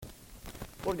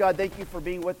Lord God, thank you for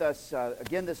being with us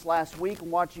again this last week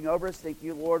and watching over us. Thank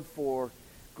you, Lord, for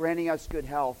granting us good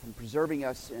health and preserving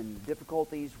us in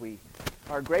difficulties. We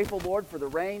are grateful, Lord, for the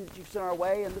rain that you've sent our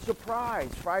way and the surprise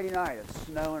Friday night of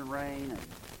snow and rain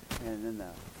and then the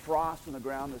frost on the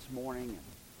ground this morning.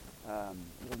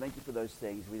 Lord, thank you for those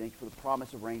things. We thank you for the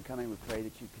promise of rain coming. We pray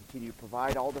that you continue to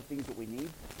provide all the things that we need.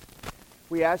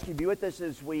 We ask you to be with us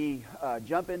as we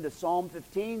jump into Psalm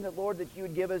 15, that, Lord, that you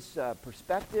would give us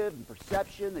perspective and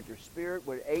perception, that your Spirit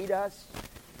would aid us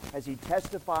as he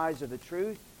testifies of the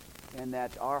truth, and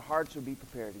that our hearts would be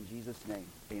prepared. In Jesus' name,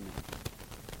 amen.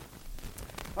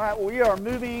 All right, well, we are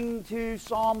moving to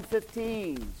Psalm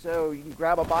 15. So you can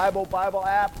grab a Bible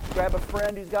app, grab a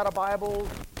friend who's got a Bible.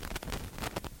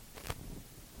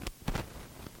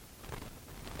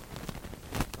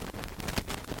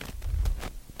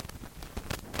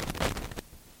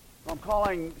 I'm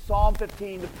calling Psalm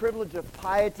 15 the privilege of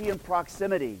piety and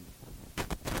proximity.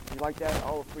 You like that?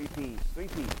 All 3 P's. 3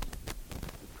 P's.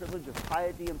 The privilege of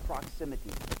piety and proximity.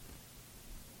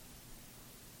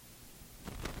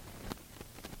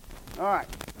 All right.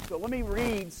 So let me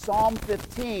read Psalm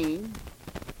 15,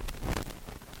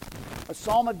 a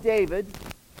psalm of David.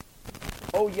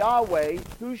 O Yahweh,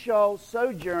 who shall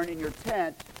sojourn in your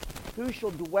tent? Who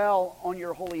shall dwell on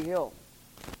your holy hill?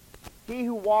 He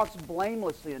who walks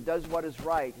blamelessly and does what is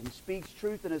right and speaks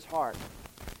truth in his heart,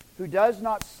 who does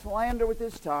not slander with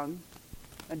his tongue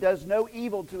and does no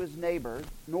evil to his neighbor,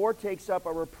 nor takes up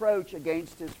a reproach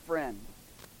against his friend,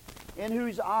 in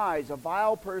whose eyes a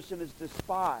vile person is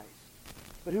despised,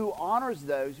 but who honors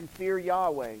those who fear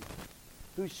Yahweh,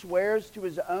 who swears to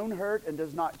his own hurt and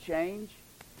does not change,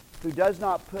 who does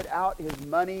not put out his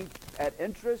money at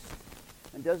interest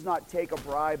and does not take a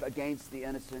bribe against the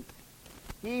innocent.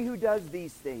 He who does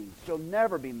these things shall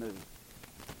never be moved.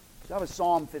 So that was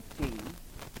Psalm 15.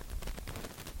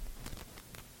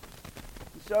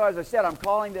 So as I said, I'm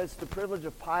calling this the privilege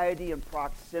of piety and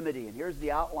proximity. And here's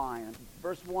the outline.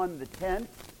 Verse 1, the tent.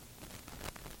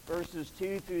 Verses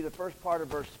 2 through the first part of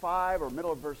verse 5, or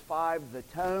middle of verse 5, the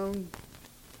tone.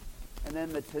 And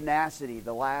then the tenacity,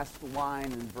 the last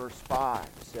line in verse 5.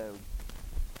 So,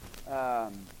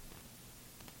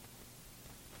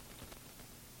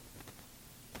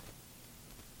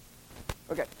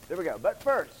 okay, there we go. But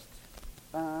first,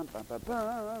 I'm going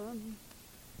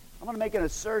to make an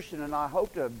assertion, and I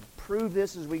hope to prove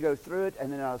this as we go through it,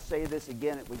 and then I'll say this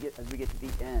again as we get to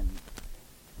the end.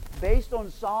 Based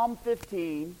on Psalm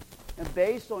 15 and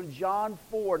based on John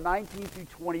 4, 19 through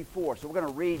 24. So we're going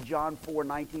to read John 4,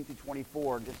 19 through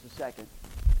 24 in just a second.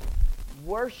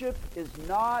 Worship is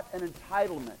not an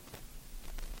entitlement.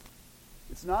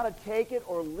 It's not a take it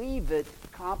or leave it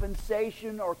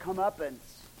compensation or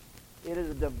comeuppance. It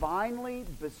is a divinely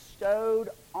bestowed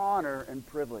honor and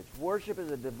privilege. Worship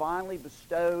is a divinely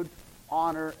bestowed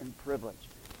honor and privilege.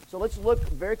 So let's look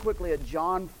very quickly at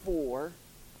John 4.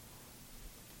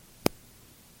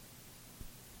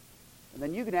 And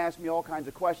then you can ask me all kinds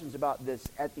of questions about this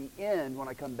at the end when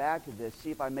I come back to this,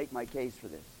 see if I make my case for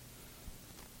this.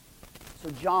 So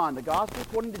John, the Gospel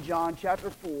according to John, chapter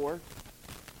 4.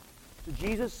 So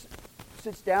Jesus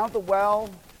sits down at the well,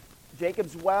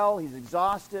 Jacob's well. He's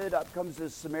exhausted. Up comes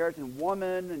this Samaritan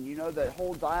woman, and you know that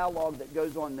whole dialogue that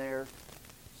goes on there.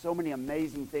 So many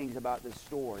amazing things about this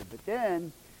story. But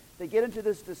then they get into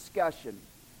this discussion.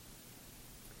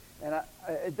 And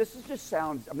this is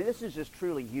just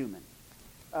truly human.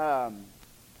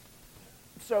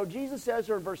 So Jesus says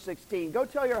to her in verse 16, go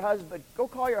call your husband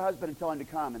and tell him to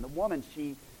come. And the woman,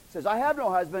 she says, I have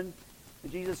no husband.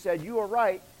 And Jesus said, you are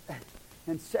right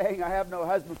in saying I have no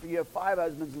husband, for you have 5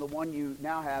 husbands, and the one you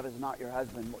now have is not your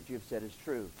husband. What you have said is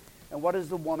true. And what does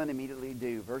the woman immediately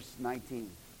do? Verse 19.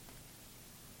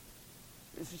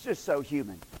 This is just so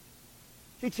human.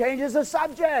 She changes the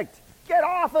subject. Get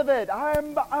off of it.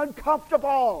 I'm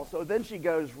uncomfortable. So then she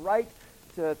goes right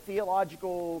to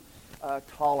theological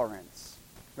tolerance.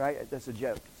 Right? That's a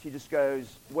joke. She just goes,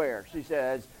 where? She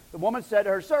says, the woman said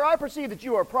to her, Sir, I perceive that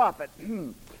you are a prophet.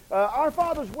 Our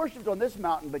fathers worshipped on this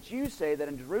mountain, but you say that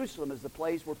in Jerusalem is the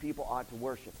place where people ought to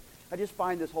worship. I just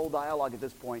find this whole dialogue at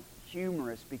this point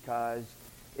humorous because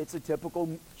it's a typical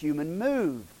human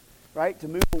move. Right? To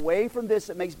move away from this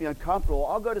that makes me uncomfortable,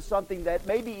 I'll go to something that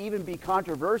maybe even be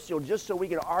controversial just so we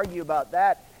can argue about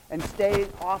that and stay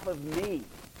off of me.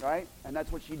 Right? And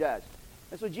that's what she does.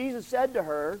 And so Jesus said to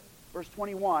her, verse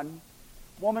 21,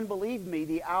 Woman, believe me,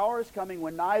 the hour is coming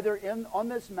when neither on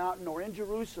this mountain nor in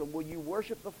Jerusalem will you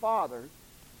worship the Father.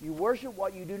 You worship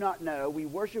what you do not know. We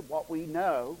worship what we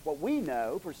know,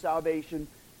 for salvation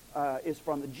is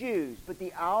from the Jews. But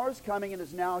the hour is coming and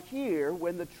is now here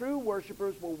when the true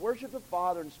worshipers will worship the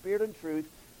Father in spirit and truth,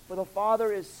 for the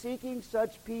Father is seeking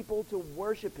such people to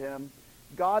worship him.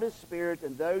 God is spirit,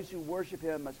 and those who worship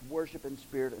him must worship in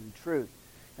spirit and truth.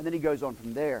 And then he goes on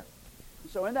from there.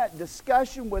 So in that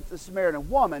discussion with the Samaritan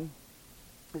woman,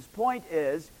 his point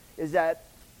is that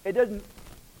it doesn't,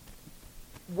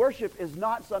 worship is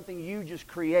not something you just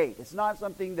create. It's not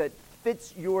something that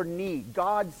fits your need.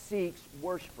 God seeks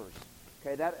worshipers.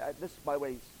 Okay, this, by the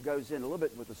way, goes in a little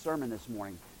bit with the sermon this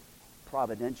morning,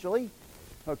 providentially.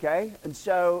 Okay, and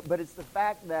so, but it's the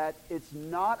fact that it's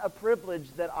not a privilege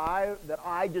that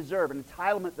I deserve, an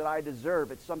entitlement that I deserve.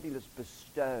 It's something that's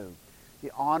bestowed.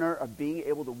 The honor of being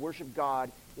able to worship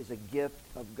God is a gift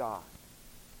of God.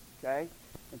 Okay,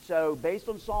 and so based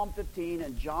on Psalm 15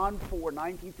 and John 4,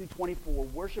 19 through 24,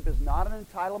 worship is not an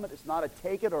entitlement. It's not a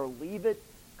take it or leave it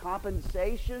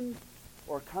compensation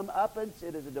or comeuppance.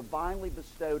 It is a divinely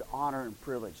bestowed honor and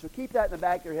privilege. So keep that in the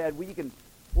back of your head.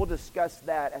 We'll discuss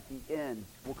that at the end.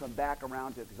 We'll come back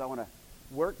around to it because I want to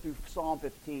work through Psalm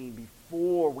 15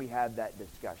 before we have that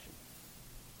discussion.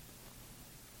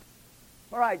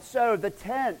 All right, so the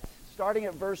tent, starting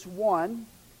at verse 1.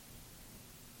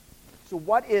 So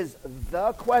what is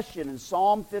the question in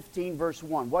Psalm 15, verse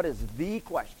 1? What is the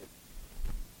question?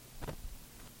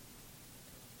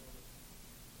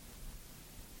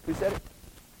 Who said it?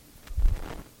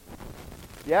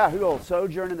 Yeah, who will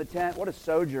sojourn in the tent? What does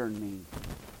sojourn mean?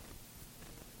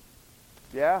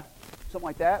 Yeah? Something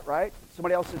like that, right?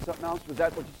 Somebody else said something else. Was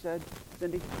that what you said,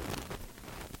 Cindy?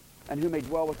 And who may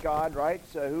dwell with God, right?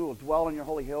 So who will dwell in your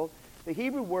holy hill? The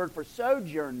Hebrew word for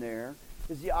sojourn there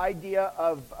is the idea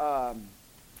of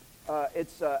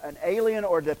it's an alien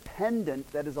or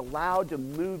dependent that is allowed to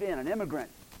move in, an immigrant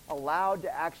allowed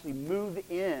to actually move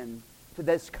in to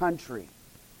this country.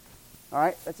 All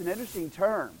right? That's an interesting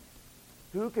term.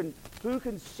 Who can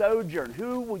sojourn?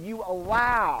 Who will you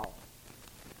allow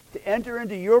to enter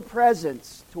into your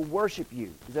presence to worship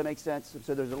you? Does that make sense?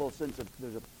 So there's a little sense of,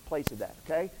 there's a place of that,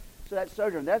 okay? So that's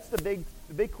sojourn. That's the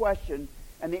big question.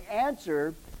 And the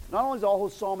answer, not only is the whole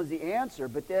psalm is the answer,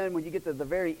 but then when you get to the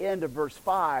very end of verse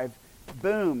 5,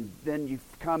 boom, then you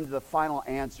come to the final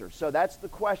answer. So that's the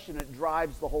question that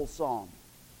drives the whole psalm.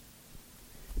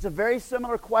 It's a very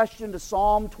similar question to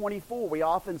Psalm 24. We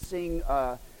often sing,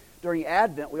 during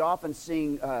Advent, we often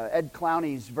sing Ed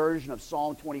Clowney's version of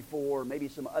Psalm 24, maybe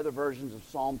some other versions of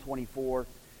Psalm 24.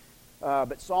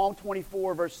 But Psalm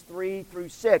 24, verse 3 through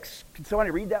 6. Can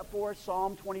somebody read that for us?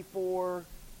 Psalm 24,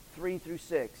 3 through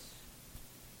 6.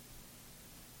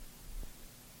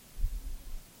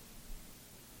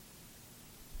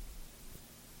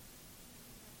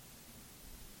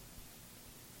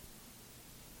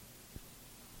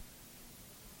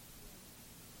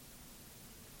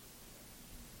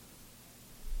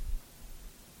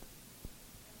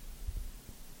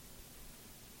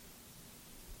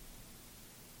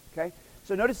 Okay,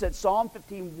 so notice that Psalm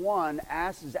 15:1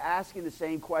 is asking the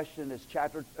same question as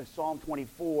Psalm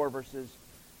 24, verses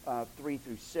 3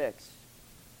 through 6.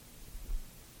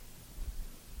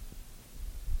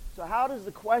 So how does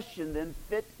the question then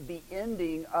fit the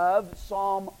ending of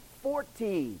Psalm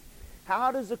 14?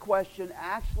 How does the question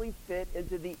actually fit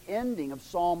into the ending of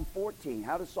Psalm 14?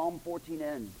 How does Psalm 14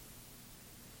 end?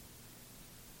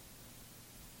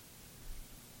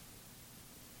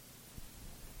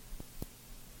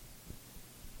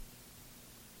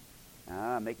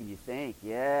 Making you think.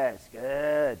 Yes,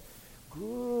 good.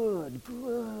 Good.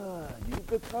 You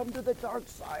could come to the dark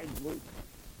side, Luke.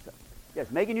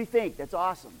 Yes, making you think. That's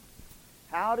awesome.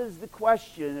 How does the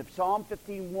question of Psalm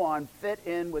 15:1 fit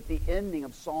in with the ending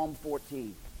of Psalm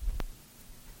 14?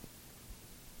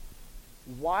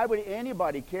 Why would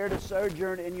anybody care to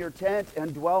sojourn in your tent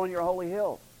and dwell in your holy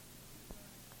hill?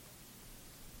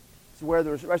 It's where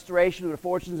there's restoration of the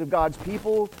fortunes of God's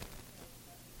people.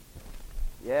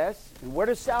 Yes. And where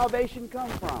does salvation come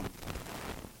from?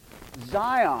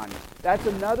 Zion. That's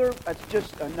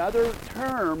just another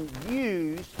term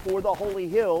used for the holy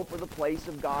hill, for the place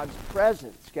of God's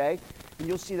presence. Okay? And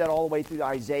you'll see that all the way through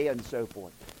Isaiah and so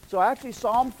forth. So actually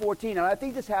Psalm 14, and I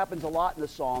think this happens a lot in the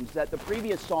Psalms, that the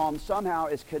previous Psalm somehow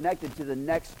is connected to the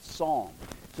next Psalm.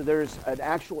 So there's an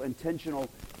actual intentional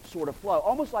sort of flow.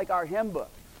 Almost like our hymn book.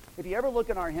 If you ever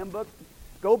look in our hymn book,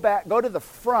 go to the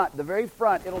front, the very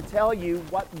front. It'll tell you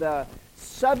what the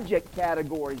subject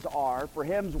categories are for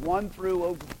hymns 1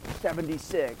 through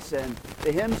 76, and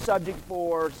the hymn subject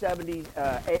for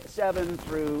 77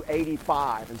 through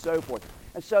 85, and so forth.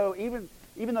 And so even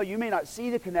though you may not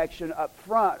see the connection up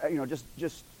front,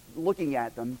 just looking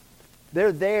at them,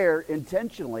 They're there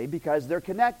intentionally because they're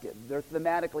connected. They're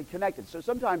thematically connected. So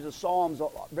sometimes the Psalms,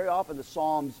 very often the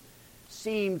Psalms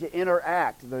seem to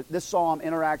interact. This psalm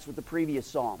interacts with the previous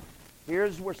psalm.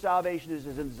 Here's where salvation is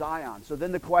in Zion. So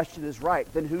then the question is right.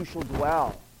 Then who shall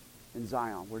dwell in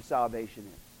Zion, where salvation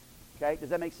is? Okay, does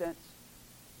that make sense?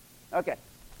 Okay.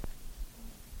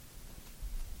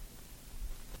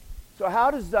 So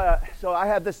how does so I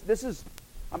have this.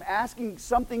 I'm asking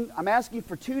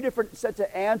for two different sets of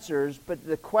answers, but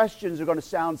the questions are going to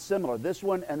sound similar. This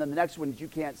one and then the next one that you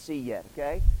can't see yet,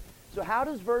 okay? So how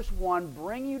does verse 1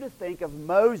 bring you to think of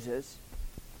Moses?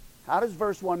 How does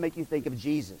verse 1 make you think of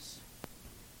Jesus?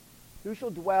 Who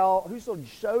shall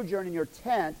sojourn in your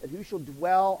tent, and who shall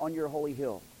dwell on your holy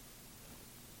hill?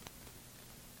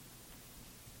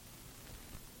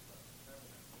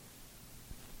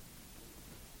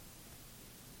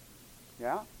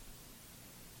 Yeah?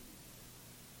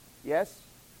 Yes?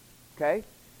 Okay.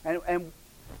 And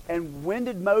when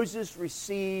did Moses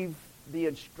receive the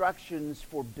instructions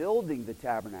for building the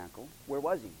tabernacle? Where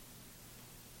was he?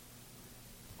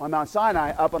 On Mount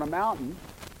Sinai, up on a mountain.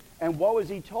 And what was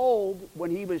he told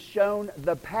when he was shown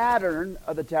the pattern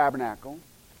of the tabernacle?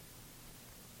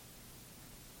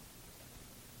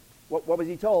 What was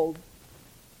he told?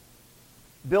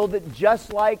 Build it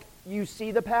just like you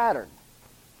see the pattern.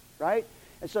 Right?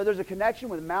 And so there's a connection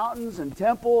with mountains and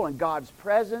temple and God's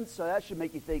presence. So that should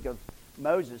make you think of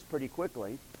Moses pretty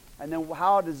quickly. And then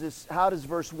how does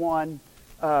verse 1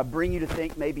 bring you to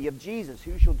think maybe of Jesus?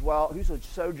 Who shall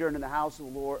sojourn in the house of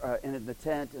the Lord, in the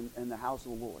tent and in the house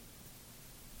of the Lord?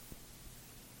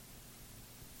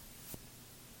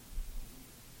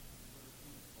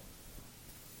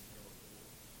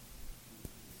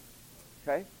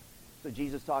 Okay? So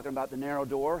Jesus talking about the narrow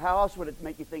door. How else would it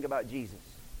make you think about Jesus?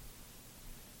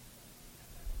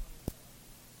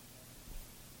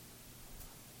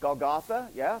 Golgotha,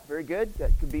 yeah, very good.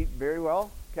 That could be very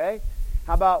well. Okay.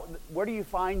 How about, where do you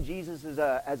find Jesus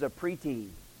as a preteen?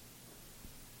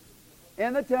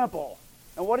 In the temple.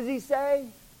 And what does he say?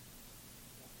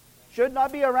 Should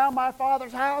not be around my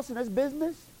Father's house and his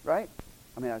business, right?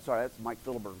 I mean, sorry, that's Mike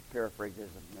Philibert paraphrases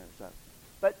there.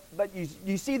 So. But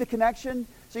you see the connection?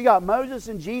 So you got Moses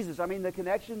and Jesus. I mean, the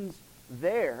connection's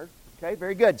there. Okay,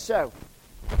 very good. So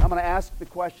I'm going to ask the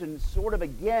question sort of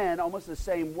again, almost the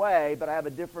same way, but I have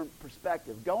a different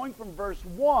perspective. Going from verse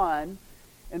 1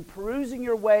 and perusing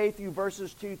your way through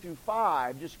verses 2 through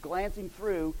 5, just glancing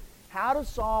through, how does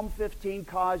Psalm 15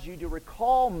 cause you to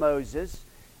recall Moses,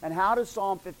 and how does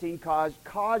Psalm 15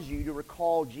 cause you to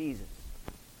recall Jesus?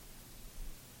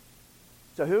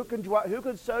 So who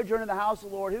can sojourn in the house of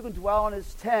the Lord? Who can dwell in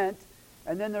his tent?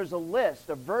 And then there's a list,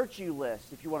 a virtue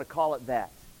list, if you want to call it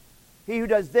that. He who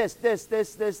does this,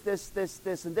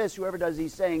 and this, whoever does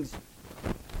these things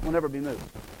will never be moved.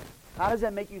 How does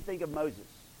that make you think of Moses?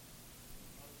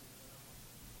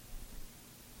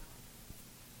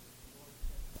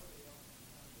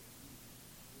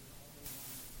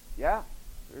 Yeah.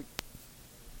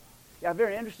 Yeah,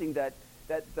 very interesting that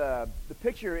the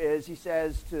picture is, he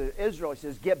says to Israel, he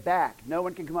says, get back. No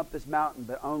one can come up this mountain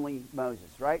but only Moses,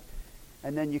 right?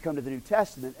 And then you come to the New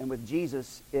Testament, and with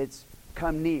Jesus, it's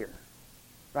come near.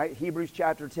 Right? Hebrews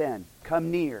chapter 10, come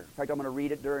near. In fact, I'm going to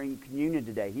read it during communion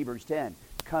today. Hebrews 10,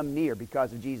 come near.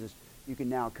 Because of Jesus, you can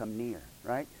now come near.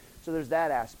 Right? So there's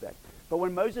that aspect. But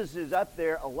when Moses is up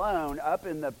there alone, up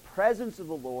in the presence of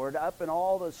the Lord, up in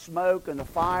all the smoke and the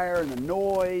fire and the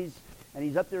noise, and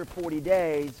he's up there 40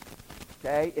 days,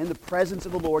 okay, in the presence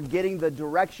of the Lord, getting the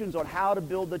directions on how to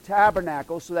build the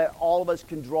tabernacle so that all of us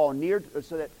can draw near,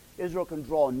 so that Israel can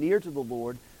draw near to the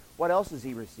Lord, what else does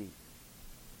he receive?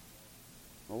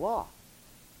 The law.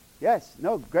 Yes.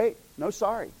 No, great. No,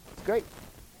 sorry. It's great.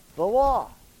 The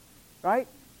law. Right?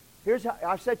 Here's how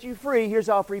I've set you free. Here's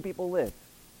how free people live.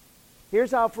 Here's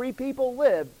how free people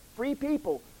live. Free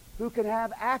people who can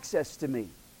have access to me.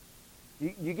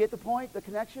 You get the point, the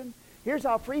connection? Here's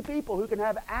how free people who can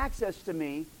have access to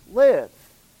me live.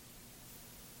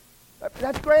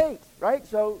 That's great, right?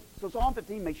 So Psalm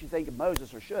 15 makes you think of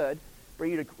Moses, or should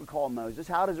bring you to recall Moses.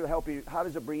 How does it help you? How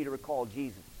does it bring you to recall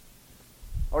Jesus?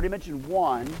 I already mentioned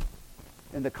one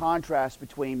in the contrast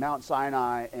between Mount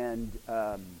Sinai and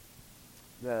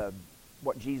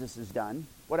what Jesus has done.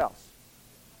 What else?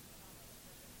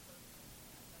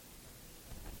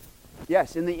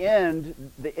 Yes, in the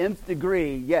end, the nth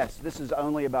degree, yes, this is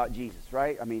only about Jesus,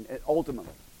 right? I mean,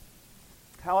 ultimately.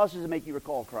 How else does it make you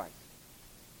recall Christ?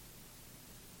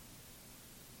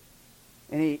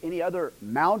 Any other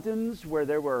mountains where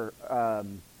there were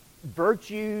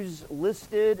virtues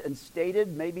listed and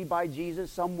stated, maybe by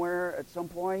Jesus somewhere at some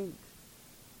point?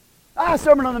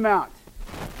 Sermon on the Mount.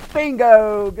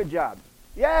 Bingo! Good job.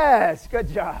 Yes,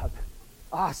 good job.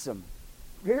 Awesome.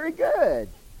 Very good.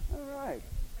 All right.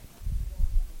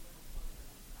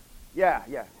 Yeah.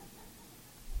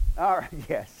 All right,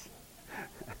 yes.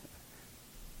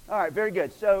 All right, very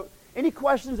good. So, any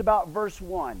questions about verse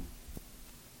 1?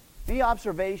 Any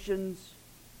observations?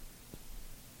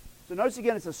 So notice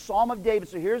again, it's a Psalm of David.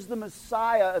 So here's the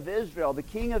Messiah of Israel, the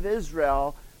King of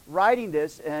Israel, writing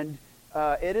this, and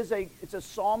it's a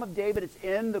Psalm of David. It's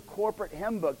in the corporate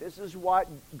hymn book. This is what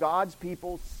God's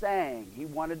people sang.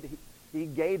 He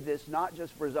gave this not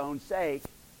just for his own sake.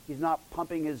 He's not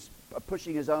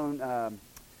pushing his own,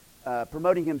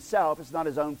 promoting himself. It's not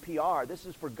his own PR. This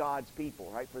is for God's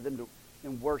people, right? For them to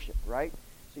in worship, right?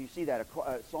 So you see that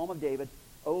a Psalm of David.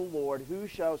 O Lord, who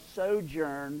shall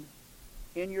sojourn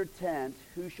in your tent?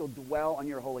 Who shall dwell on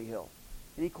your holy hill?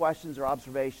 Any questions or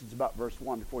observations about verse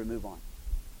 1 before we move on?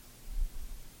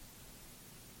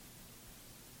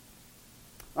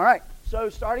 All right, so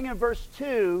starting in verse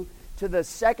 2 to the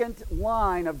second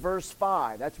line of verse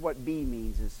 5. That's what B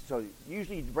means. So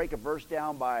usually you break a verse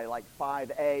down by like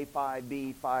 5A,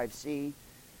 5B, 5C.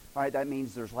 All right, that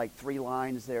means there's like 3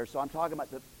 lines there. So I'm talking about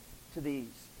to the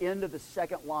end of the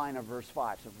second line of verse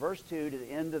 5. So verse 2 to the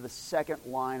end of the second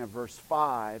line of verse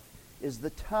 5 is the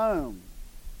tone.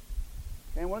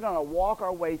 And we're going to walk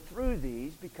our way through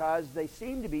these because they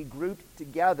seem to be grouped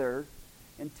together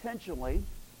intentionally.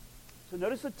 So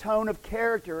notice the tone of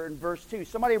character in verse 2.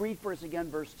 Somebody read for us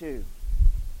again verse 2.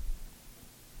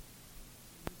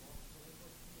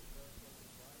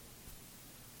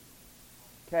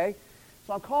 Okay?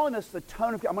 So I'm calling this the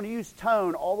tone of... I'm going to use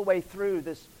tone all the way through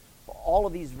all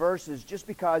of these verses just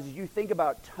because as you think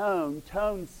about tone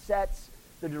sets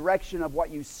the direction of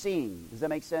what you sing. Does that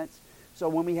make sense? So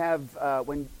when we have...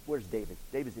 where's David?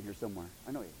 David's in here somewhere.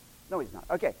 I know he is. No, he's not.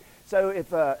 Okay. So if...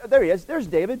 there he is. There's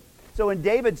David. So when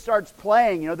David starts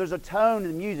playing, there's a tone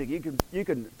in the music. You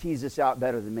can tease this out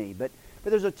better than me. But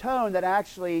there's a tone that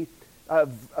actually... a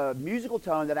musical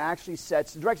tone that actually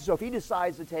sets the direction. So if he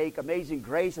decides to take Amazing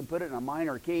Grace and put it in a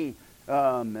minor key,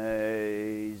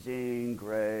 Amazing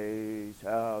Grace,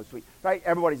 how sweet, right?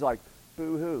 Everybody's like,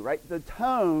 boo-hoo, right? The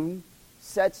tone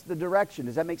sets the direction.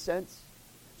 Does that make sense?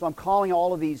 So I'm calling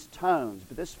all of these tones,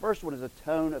 but this first one is a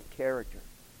tone of character.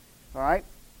 All right?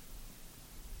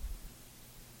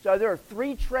 So there are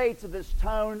 3 traits of this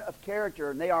tone of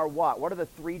character, and they are what? What are the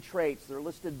 3 traits? They're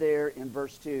listed there in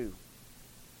verse 2.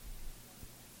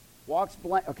 Walks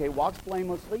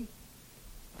blamelessly,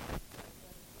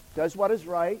 does what is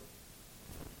right,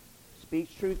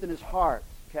 speaks truth in his heart.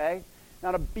 Okay?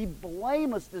 Now, to be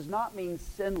blameless does not mean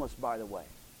sinless, by the way.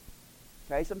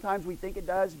 Okay? Sometimes we think it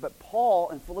does, but Paul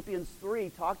in Philippians 3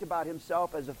 talked about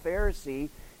himself as a Pharisee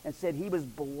and said he was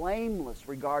blameless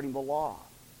regarding the law.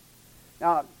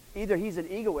 Now, either he's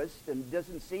an egoist and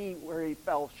doesn't see where he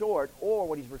fell short, or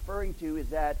what he's referring to is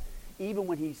that even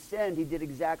when he sinned, he did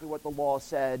exactly what the law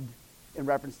said in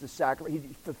reference to sacrifice. He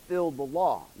fulfilled the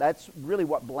law. That's really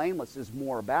what blameless is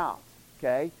more about,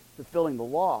 okay? Fulfilling the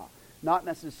law. Not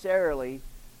necessarily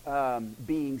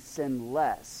being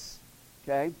sinless,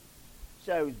 okay?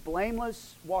 So he's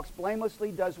blameless, walks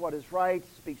blamelessly, does what is right,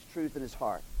 speaks truth in his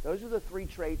heart. Those are the 3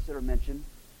 traits that are mentioned.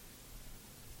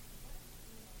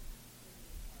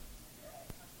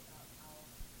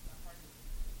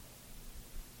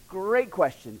 Great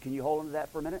question. Can you hold on to that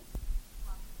for a minute?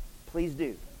 Please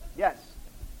do. Yes.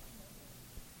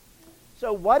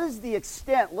 So what is the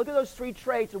extent? Look at those 3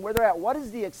 traits and where they're at. What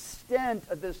is the extent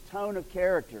of this tone of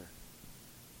character?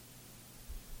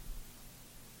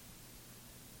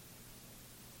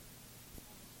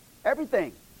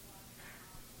 Everything.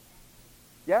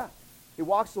 Yeah. He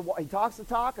talks the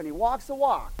talk and he walks the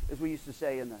walk, as we used to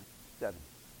say in the 70s.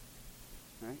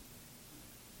 Right?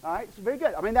 All right, so very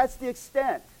good. I mean, that's the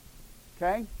extent.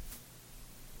 Okay?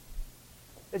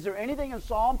 Is there anything in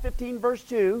Psalm 15, verse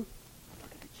 2?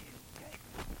 Okay.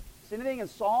 Is anything in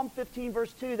Psalm 15,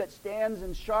 verse 2 that stands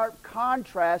in sharp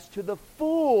contrast to the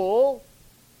fool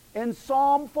in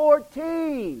Psalm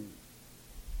 14?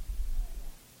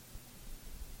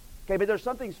 Okay, but there's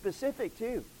something specific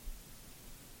too.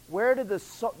 Where does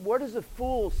the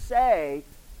fool say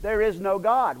there is no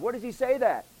God? Where does he say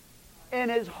that? In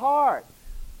his heart.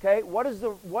 Okay, what is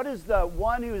the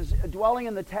one who is dwelling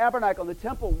in the tabernacle, in the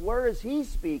temple, where is he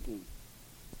speaking?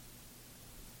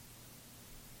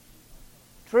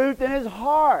 Truth in his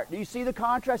heart. Do you see the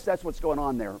contrast? That's what's going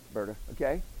on there, Berta.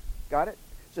 Okay? Got it?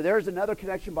 So there's another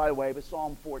connection, by the way, with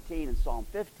Psalm 14 and Psalm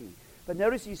 15. But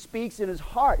notice he speaks in his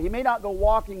heart. He may not go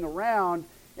walking around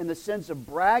in the sense of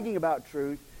bragging about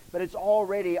truth, but it's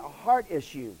already a heart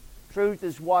issue. Truth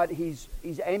is what he's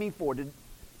aiming for,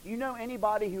 Do you know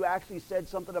anybody who actually said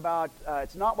something about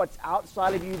it's not what's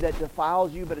outside of you that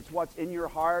defiles you, but it's what's in your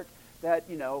heart? That,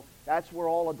 that's where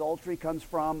all adultery comes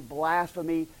from,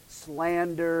 blasphemy,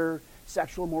 slander,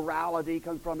 sexual morality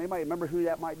comes from. Anybody remember who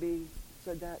that might be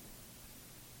said that?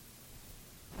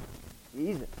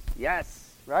 Jesus.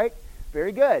 Yes, right?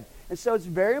 Very good. And so it's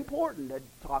very important that it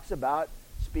talks about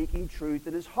speaking truth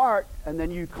in his heart, and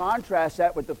then you contrast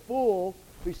that with the fool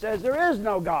who says there is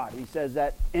no God. He says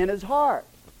that in his heart.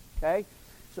 Okay?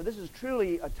 So this is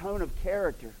truly a tone of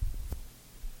character.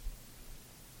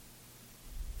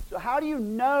 So how do you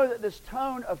know that this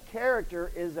tone of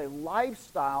character is a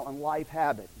lifestyle and life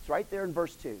habit? It's right there in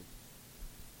verse 2.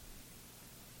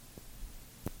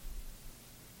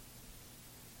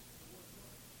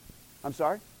 I'm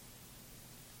sorry?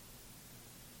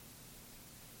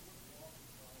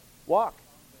 Walk.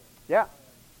 Yeah.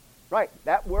 Right.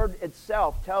 That word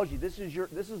itself tells you this is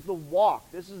the walk.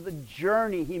 This is the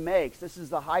journey he makes. This is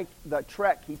the hike, the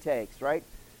trek he takes, right?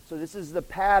 So this is the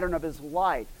pattern of his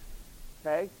life.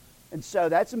 Okay? And so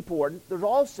that's important. There's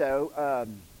also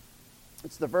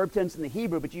it's the verb tense in the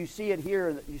Hebrew, but you see it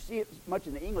here, you see it much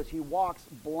in the English. He walks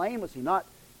blamelessly, not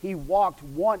he walked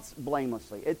once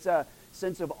blamelessly. It's a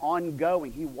sense of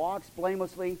ongoing. He walks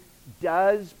blamelessly,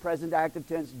 does, present active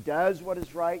tense, does what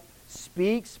is right,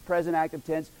 speaks, present active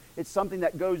tense. It's something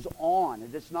that goes on.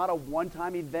 It's not a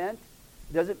one-time event.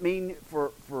 It doesn't mean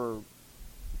for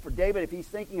David, if he's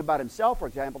thinking about himself, for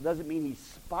example, it doesn't mean he's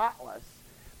spotless,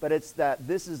 but it's that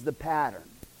this is the pattern.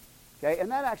 Okay?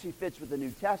 And that actually fits with the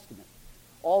New Testament.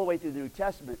 All the way through the New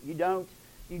Testament. You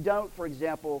don't, for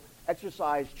example,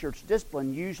 exercise church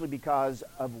discipline usually because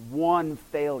of one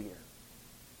failure.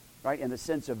 Right? In the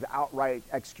sense of outright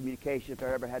excommunication, if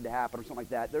there ever had to happen or something like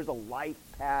that. There's a life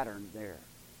pattern there.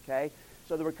 Okay?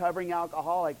 So the recovering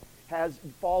alcoholic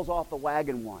falls off the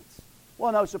wagon once.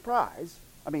 Well, no surprise.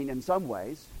 I mean, in some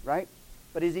ways, right?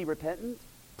 But is he repentant?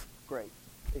 Great.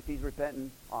 If he's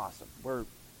repentant, awesome.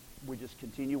 We just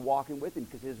continue walking with him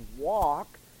because his walk,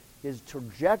 his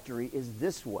trajectory is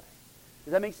this way.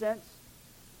 Does that make sense?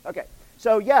 Okay.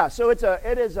 So yeah. So it's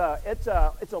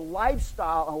a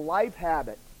lifestyle, a life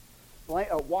habit.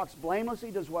 Walks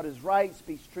blamelessly, does what is right,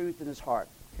 speaks truth in his heart.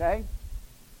 Okay?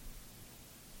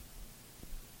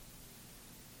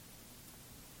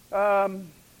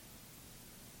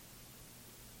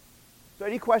 So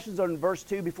any questions on verse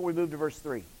 2 before we move to verse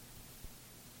 3?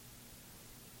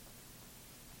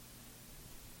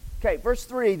 Okay, verse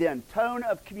 3 then. Tone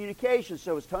of communication.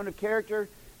 So it's tone of character,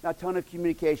 not tone of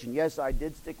communication. Yes, I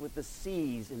did stick with the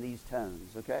C's in these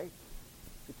tones, okay?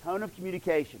 The tone of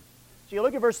communication. So you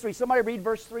look at verse 3. Somebody read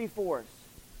verse 3 for us.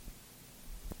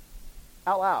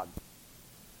 Out loud.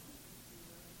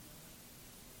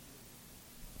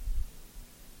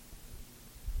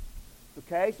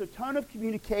 Okay, so tone of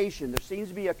communication. There seems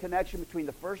to be a connection between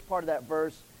the first part of that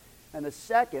verse and the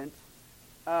second.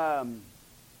 And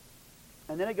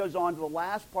then it goes on to the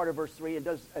last part of verse 3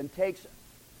 and takes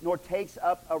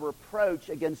up a reproach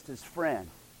against his friend.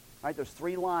 Right? There's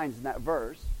 3 lines in that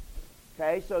verse.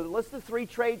 Okay, so list the 3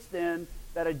 traits then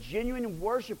that a genuine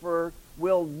worshiper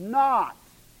will not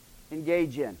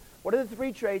engage in. What are the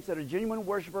 3 traits that a genuine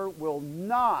worshiper will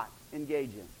not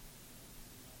engage in?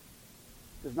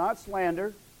 Does not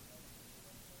slander.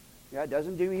 Yeah,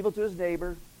 doesn't do evil to his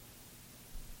neighbor.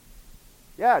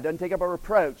 Yeah, doesn't take up a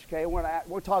reproach. Okay,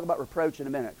 we'll talk about reproach in a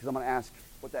minute because I'm going to ask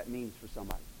what that means for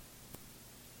somebody.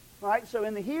 All right, so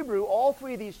in the Hebrew, all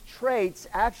 3 of these traits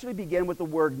actually begin with the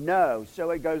word no. So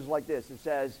it goes like this. It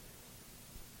says,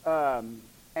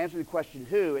 answer the question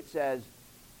who, it says,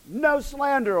 no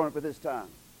slander on it with his tongue.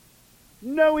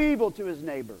 No evil to his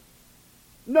neighbor.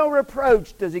 No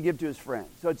reproach does he give to his friend.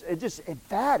 So it's just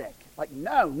emphatic. Like,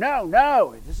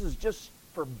 no. This is just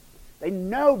for, they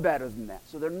know better than that.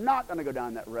 So they're not going to go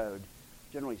down that road,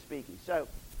 generally speaking. So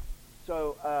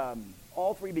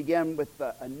all 3 begin with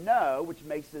a no, which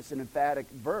makes this an emphatic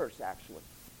verse, actually.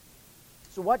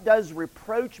 So what does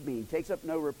reproach mean? Takes up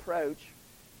no reproach.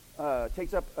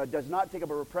 Does not take up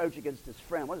a reproach against his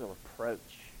friend. What is a reproach?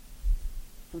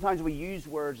 Sometimes we use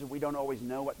words and we don't always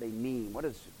know what they mean. What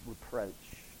is reproach?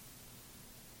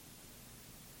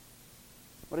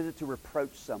 What is it to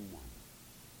reproach someone?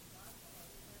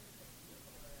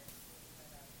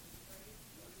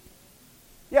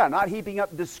 Yeah, not heaping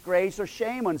up disgrace or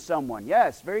shame on someone.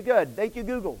 Yes, very good. Thank you,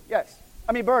 Google. Yes.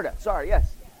 Berta. Sorry,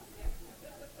 yes.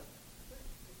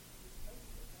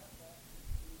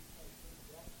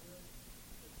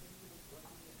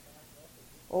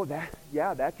 Oh,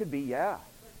 that could be, yeah.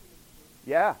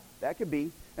 Yeah, that could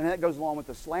be. And that goes along with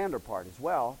the slander part as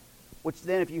well, which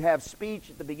then if you have speech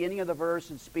at the beginning of the verse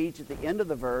and speech at the end of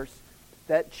the verse,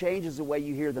 that changes the way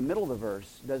you hear the middle of the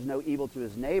verse. Does no evil to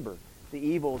his neighbor. The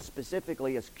evil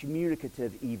specifically is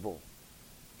communicative evil.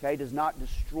 Okay? Does not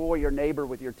destroy your neighbor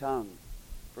with your tongue,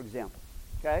 for example.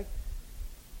 Okay?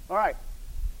 All right.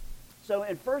 So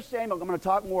in 1 Samuel, I'm going to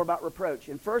talk more about reproach.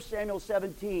 In 1 Samuel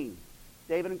 17,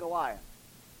 David and Goliath.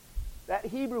 That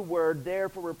Hebrew word there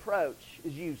for reproach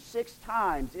is used 6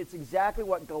 times. It's exactly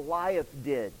what Goliath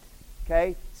did. Okay?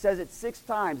 It says it 6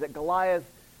 times that Goliath,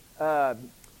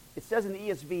 it says in the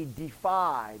ESV,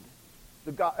 defied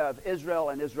the God of Israel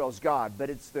and Israel's God. But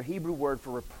it's the Hebrew word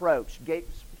for reproach.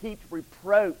 Heaped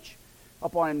reproach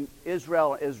upon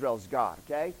Israel and Israel's God.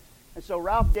 Okay? And so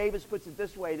Ralph Davis puts it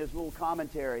this way in his little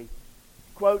commentary.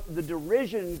 Quote, the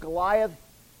derision Goliath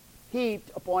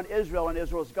heaped upon Israel and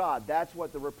Israel's God. That's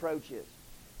what the reproach is.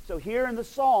 So here in the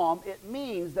psalm, it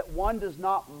means that one does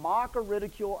not mock or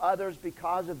ridicule others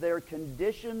because of their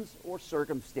conditions or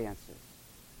circumstances.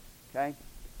 Okay?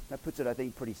 That puts it, I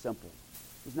think, pretty simple.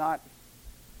 Does not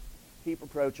heap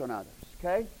reproach on others.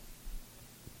 Okay?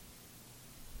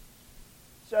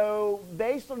 So,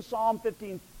 based on Psalm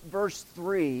 15, verse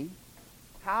 3,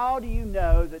 how do you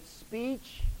know that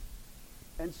speech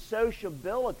and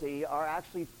sociability are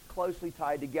actually closely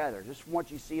tied together? Just from what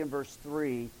you see in verse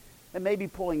 3, and maybe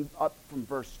pulling up from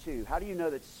verse 2. How do you know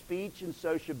that speech and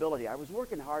sociability, I was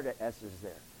working hard at S's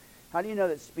there. How do you know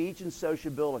that speech and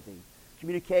sociability,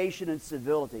 communication and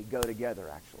civility go together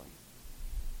actually?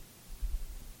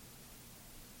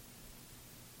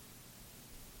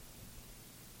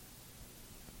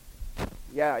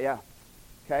 Yeah.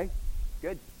 Okay,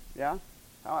 good. Yeah,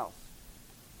 how else?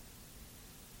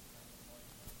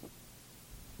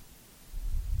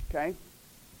 Okay.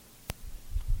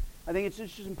 I think it's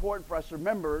just as important for us to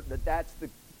remember that that's the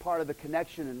part of the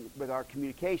connection with our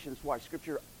communication. That's why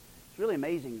Scripture, it's really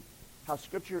amazing how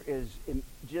Scripture is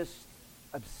just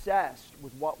obsessed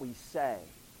with what we say.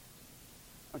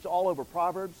 It's all over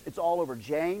Proverbs. It's all over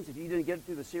James. If you didn't get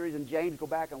through the series in James, go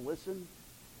back and listen.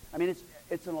 I mean,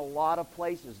 it's in a lot of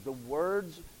places. The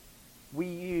words we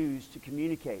use to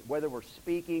communicate, whether we're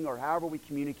speaking or however we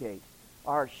communicate,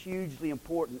 are hugely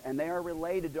important, and they are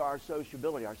related to our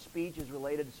sociability. Our speech is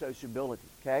related to sociability,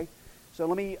 okay? So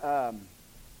let me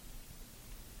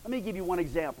give you one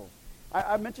example.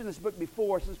 I mentioned this book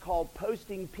before. This is called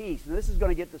Posting Peace, and this is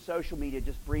going to get to social media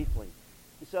just briefly.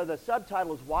 And so the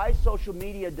subtitle is Why Social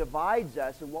Media Divides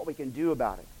Us and What We Can Do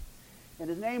About It. And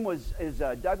his name is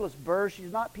Douglas Burch.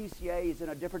 He's not PCA. He's in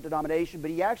a different denomination, but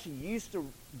he actually used to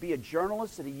be a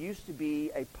journalist, and he used to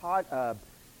be a podcaster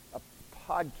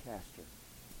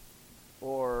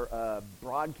or a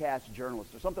broadcast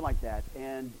journalist or something like that.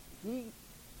 And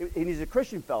he's a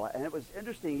Christian fella. And it was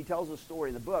interesting. He tells a story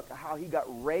in the book how he got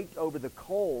raked over the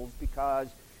coals because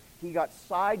he got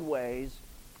sideways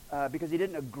because he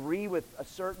didn't agree with a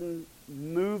certain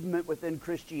movement within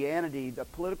Christianity, the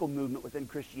political movement within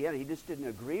Christianity. He just didn't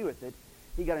agree with it.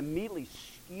 He got immediately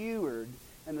skewered,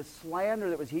 and the slander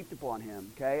that was heaped upon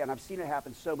him, okay? And I've seen it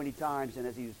happen so many times, and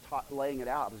as he was laying it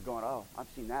out, I was going, oh, I've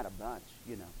seen that a bunch,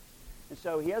 you know. And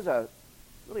so he has a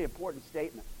really important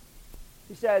statement.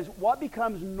 He says, what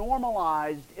becomes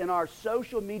normalized in our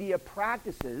social media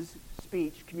practices,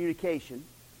 speech, communication,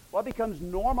 what becomes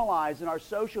normalized in our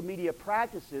social media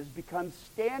practices becomes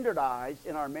standardized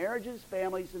in our marriages,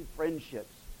 families, and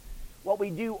friendships. What we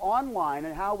do online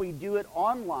and how we do it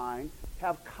online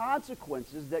have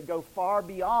consequences that go far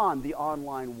beyond the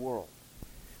online world.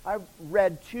 I've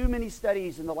read too many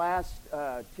studies in the last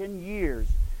 10 years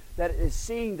that is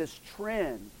seeing this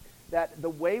trend, that the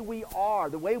way we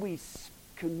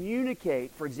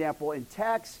communicate, for example, in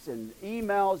texts and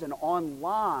emails and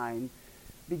online,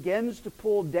 begins to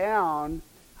pull down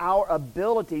our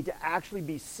ability to actually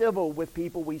be civil with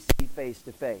people we see face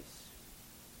to face.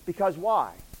 Because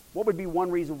why? What would be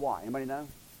one reason why? Anybody know?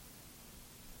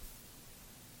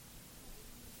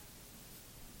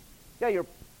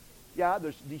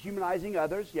 There's dehumanizing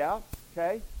others, yeah,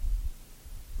 okay.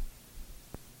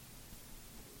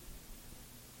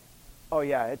 Oh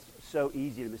yeah, it's so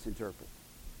easy to misinterpret.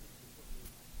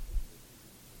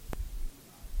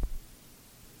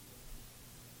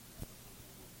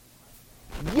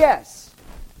 Yes,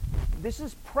 this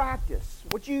is practice.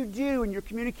 What you do in your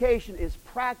communication is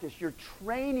practice. You're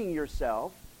training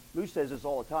yourself. Lou says this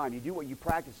all the time. You do what you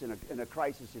practice in a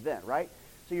crisis event, right?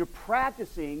 So you're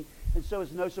practicing, and so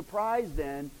it's no surprise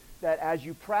then that as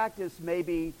you practice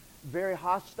maybe very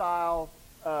hostile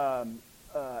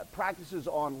practices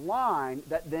online,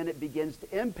 that then it begins to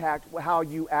impact how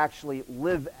you actually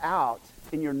live out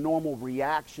in your normal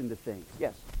reaction to things.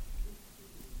 Yes?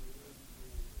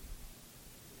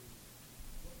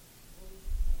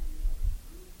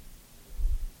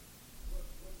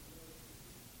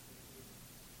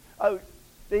 Oh,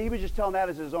 he was just telling that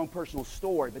as his own personal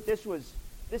story. But this.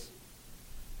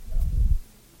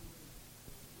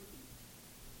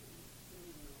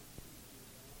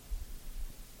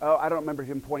 Oh, I don't remember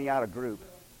him pointing out a group.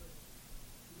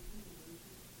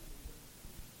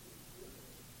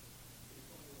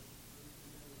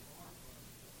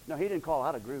 No, he didn't call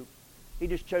out a group. He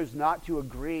just chose not to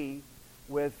agree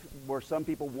with where some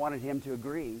people wanted him to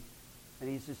agree. And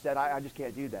he just said, I just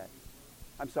can't do that.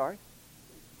 I'm sorry?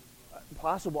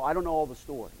 Possible. I don't know all the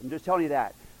story. I'm just telling you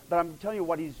that. But I'm telling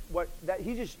you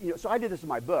so I did this in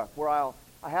my book where I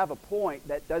have a point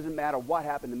that doesn't matter what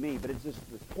happened to me, but it's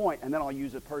just this point, and then I'll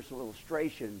use a personal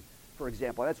illustration, for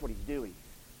example. That's what he's doing.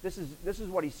 This is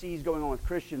what he sees going on with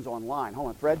Christians online. Hold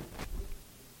on, Fred.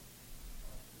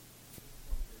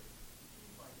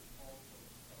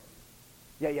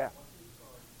 Yeah.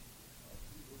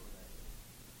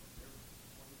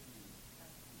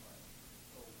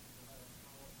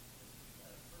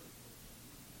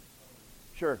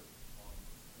 Sure.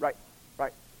 Right.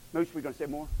 Moose, we're going to say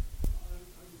more?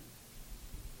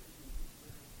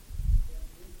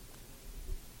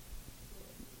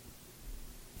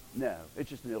 No, it's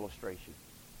just an illustration.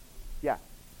 Yeah.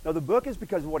 No, the book is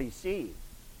because of what he's seeing,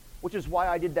 which is why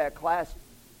I did that class.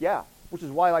 Yeah. Which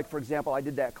is why, like, for example, I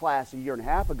did that class a year and a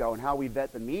half ago on how we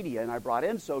vet the media, and I brought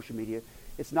in social media.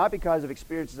 It's not because of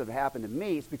experiences that have happened to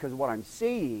me. It's because of what I'm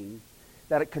seeing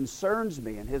that it concerns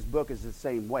me, and his book is the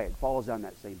same way. It follows down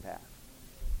that same path.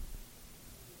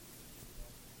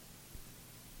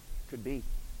 Could be.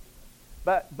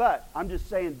 But I'm just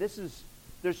saying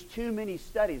there's too many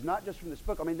studies, not just from this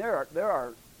book. I mean, there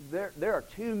are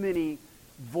too many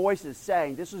voices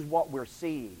saying this is what we're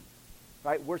seeing.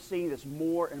 Right? We're seeing this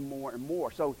more and more and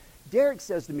more. So Derek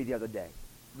says to me the other day,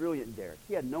 brilliant Derek.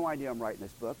 He had no idea I'm writing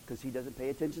this book because he doesn't pay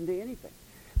attention to anything.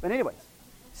 But anyways,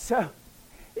 so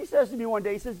he says to me one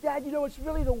day, he says, Dad, it's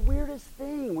really the weirdest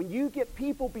thing when you get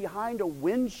people behind a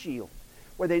windshield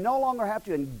where they no longer have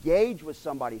to engage with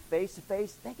somebody face to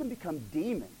face, they can become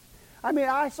demons. I mean,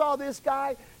 I saw this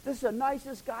guy, this is the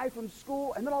nicest guy from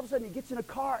school, and then all of a sudden he gets in a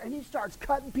car and he starts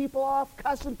cutting people off,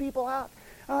 cussing people out.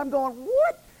 And I'm going,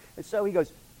 what? And so he goes,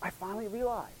 I finally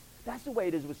realized that's the way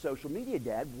it is with social media,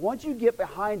 Dad. Once you get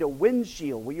behind a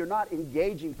windshield where you're not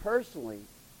engaging personally,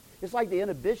 it's like the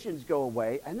inhibitions go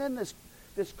away, and then this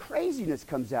craziness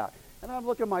comes out. And I'm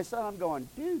looking at my son, I'm going,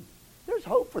 dude, there's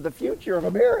hope for the future of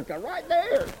America right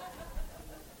there.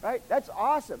 Right? That's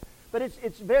awesome. But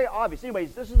it's very obvious.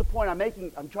 Anyways, this is the point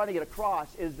I'm trying to get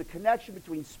across, is the connection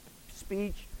between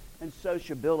speech and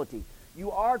sociability.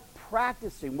 You are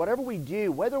practicing whatever we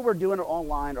do, whether we're doing it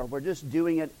online or we're just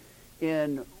doing it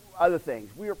in other things.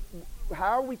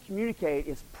 How we communicate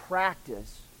is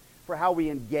practice for how we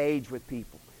engage with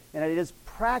people. And it is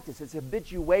practice. It's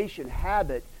habituation,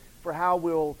 habit for how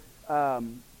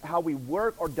we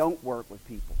work or don't work with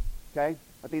people. Okay?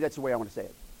 I think that's the way I want to say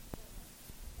it.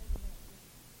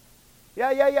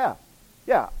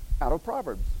 Yeah. Out of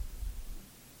Proverbs.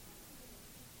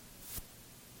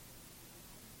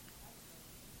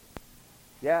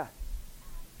 Yeah.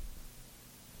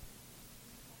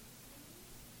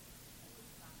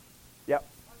 Yep.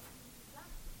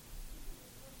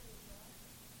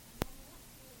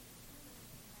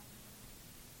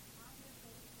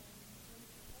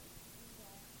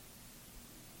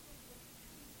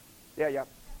 Yep.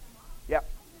 Yep.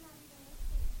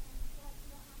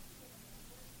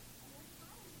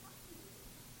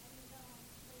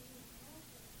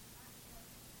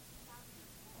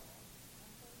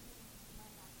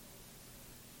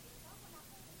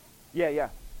 Yeah.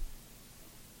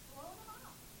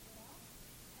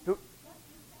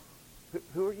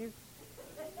 Who are you?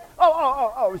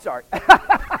 Oh, sorry.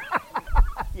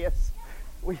 Yes.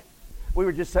 We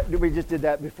just did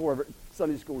that before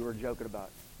Sunday school. We were joking about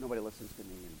nobody listens to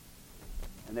me,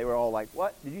 and they were all like,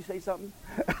 "What? Did you say something?"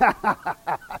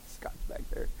 Scott's back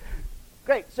there.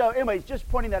 Great. So, anyways, just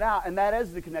pointing that out, and that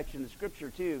is the connection to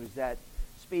Scripture too, is that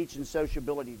speech and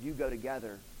sociability do go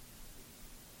together.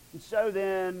 And so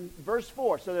then, verse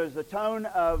 4. So there's the tone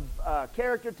of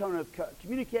character, tone of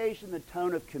communication, the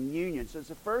tone of communion. So it's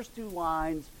the first two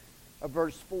lines of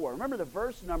verse 4. Remember, the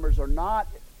verse numbers are not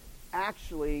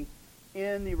actually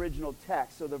in the original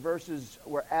text. So the verses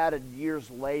were added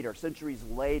years later, centuries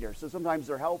later. So sometimes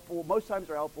they're helpful. Most times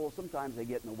they're helpful. Sometimes they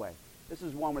get in the way. This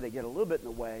is one where they get a little bit in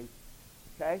the way.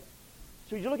 Okay?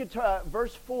 So as you look at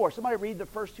verse 4, somebody read the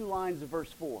first two lines of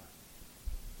verse 4.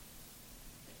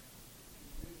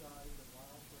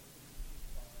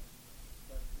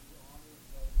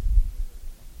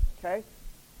 Okay?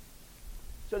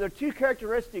 So there are two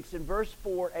characteristics in verse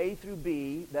 4, A through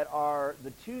B, that are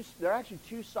they're actually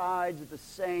two sides of the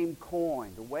same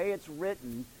coin. The way it's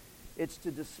written, it's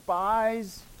to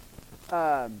despise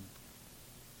in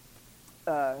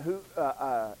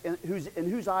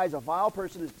whose eyes a vile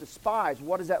person is despised.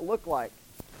 What does that look like?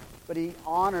 But he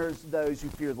honors those who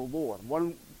fear the Lord.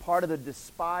 One part of the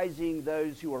despising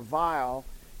those who are vile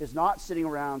is not sitting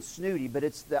around snooty, but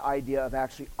it's the idea of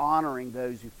actually honoring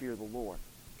those who fear the Lord.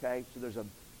 Okay? So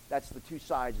that's the two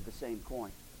sides of the same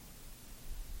coin.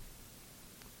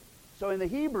 So in the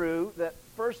Hebrew, the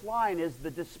first line is, the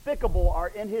despicable are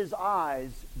in his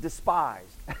eyes despised.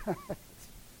 It's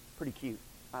pretty cute.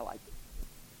 I like it.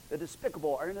 The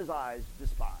despicable are in his eyes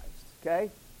despised. Okay?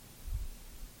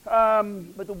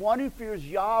 But the one who fears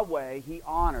Yahweh, he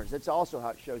honors. That's also how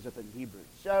it shows up in Hebrew.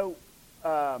 So,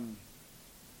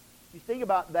 you think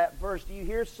about that verse, do you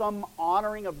hear some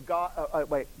honoring of God?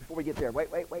 Wait, before we get there. Wait.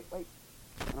 I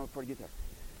don't know before we get there.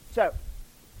 So,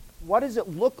 what does it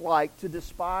look like to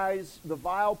despise the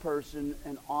vile person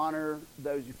and honor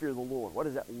those who fear the Lord? What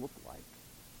does that look like?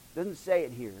 It doesn't say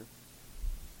it here.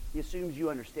 He assumes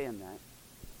you understand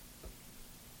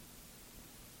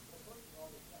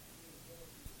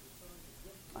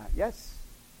that. Yes.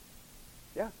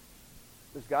 Yeah.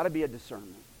 There's got to be a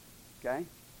discernment. Okay?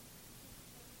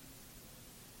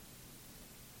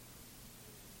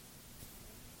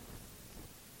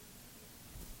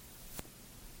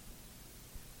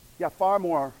 Yeah, far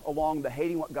more along the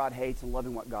hating what God hates and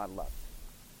loving what God loves.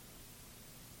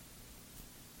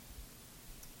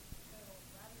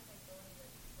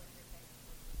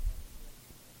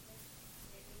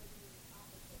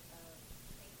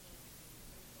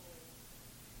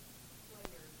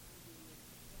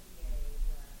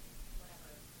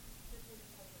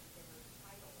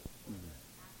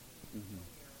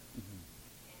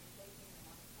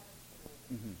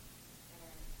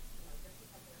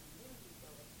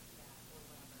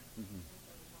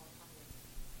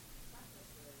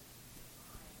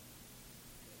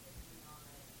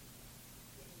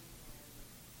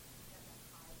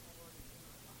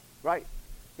 Right.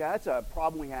 Yeah, that's a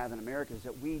problem we have in America, is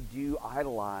that we do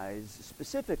idolize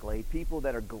specifically people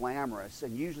that are glamorous,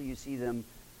 and usually you see them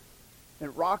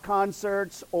in rock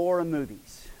concerts or in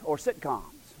movies or sitcoms,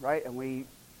 right? And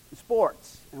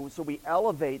sports, and so we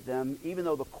elevate them even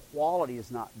though the quality is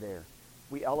not there.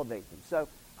 We elevate them. So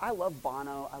I love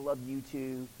Bono, I love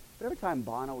U2, but every time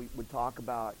Bono would talk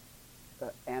about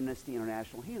Amnesty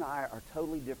International, he and I are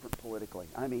totally different politically.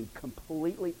 I mean,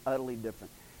 completely, utterly different.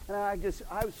 And I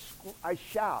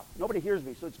shout. Nobody hears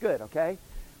me, so it's good, okay?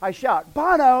 I shout,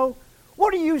 Bono,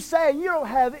 what are you saying? You don't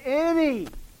have any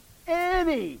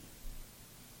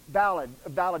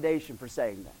validation for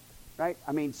saying that, right?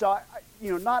 I mean, so,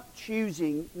 not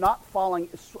choosing, not falling,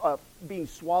 being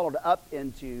swallowed up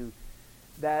into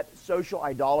that social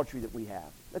idolatry that we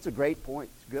have. That's a great point.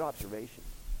 It's a good observation.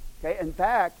 Okay? In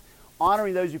fact,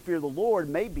 honoring those who fear the Lord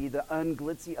may be the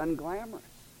unglitzy, unglamorous.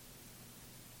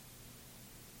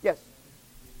 Yes.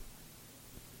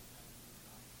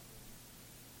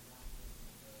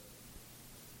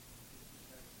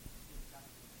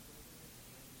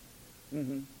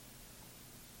 Mm-hmm.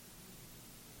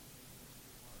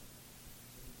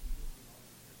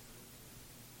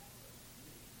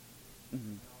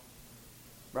 Mm-hmm.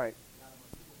 Right.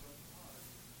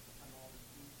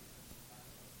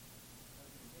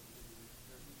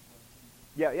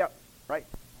 Yeah, right.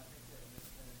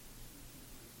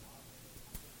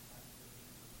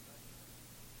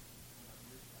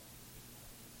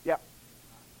 Yeah.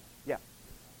 Yeah.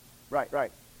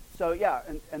 Right. So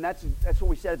and that's what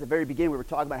we said at the very beginning. We were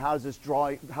talking about how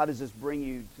does this bring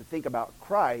you to think about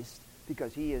Christ,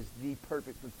 because he is the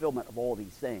perfect fulfillment of all these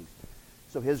things.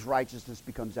 So his righteousness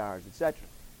becomes ours, etc.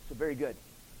 So very good.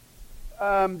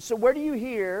 So where do you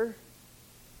hear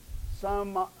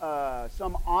some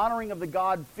honoring of the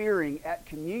God-fearing at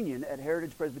communion at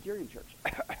Heritage Presbyterian Church?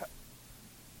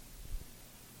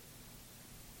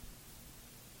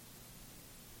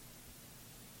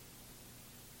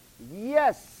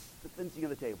 Yes, the fencing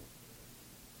of the table.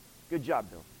 Good job,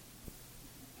 Bill.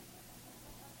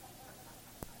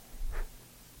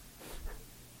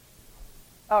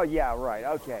 Oh, yeah, right.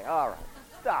 Okay, all right.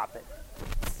 Stop it.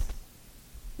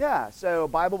 Yeah, so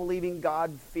Bible-believing,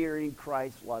 God-fearing,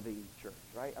 Christ-loving church,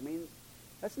 right? I mean,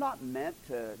 that's not meant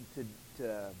to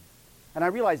and I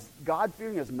realize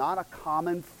God-fearing is not a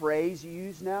common phrase you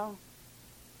use now,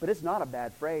 but it's not a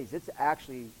bad phrase. It's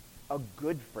actually a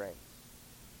good phrase,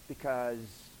 because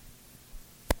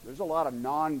there's a lot of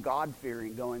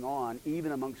non-God-fearing going on,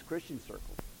 even amongst Christian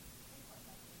circles.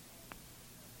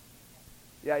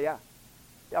 Yeah.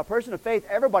 Yeah, a person of faith,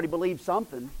 everybody believes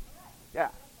something. Yeah.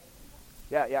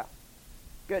 Yeah, yeah.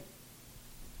 Good.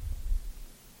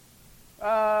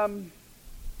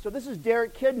 So this is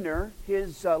Derek Kidner,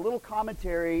 his little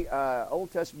commentary,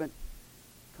 Old Testament,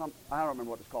 I don't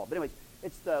remember what it's called. But anyways,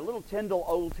 it's the little Tyndale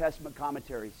Old Testament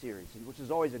commentary series, which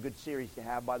is always a good series to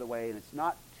have, by the way, and it's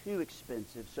not too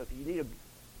expensive. So if you need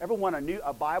ever want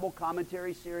a Bible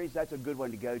commentary series, that's a good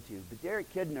one to go to. But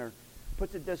Derek Kidner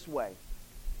puts it this way,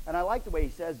 and I like the way he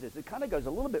says this. It kind of goes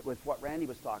a little bit with what Randy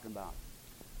was talking about.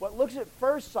 What looks at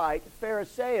first sight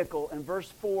pharisaical in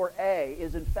verse 4a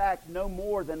is in fact no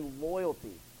more than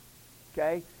loyalty.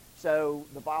 Okay? So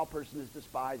the vile person is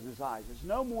despised in his eyes. It's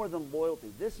no more than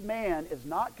loyalty. This man is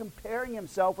not comparing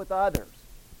himself with others.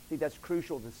 I think that's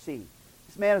crucial to see.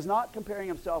 This man is not comparing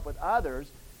himself with others,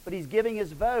 but he's giving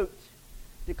his vote,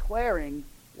 declaring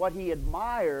what he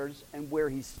admires and where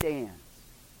he stands.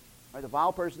 Right? The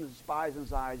vile person is despised in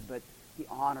his eyes, but he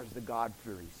honors the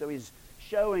God-fearing. So he's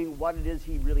showing what it is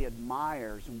he really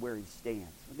admires and where he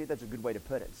stands. I think that's a good way to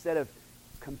put it. Instead of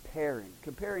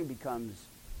comparing becomes,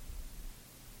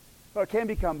 well, it can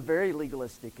become very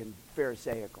legalistic and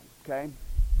pharisaical, okay?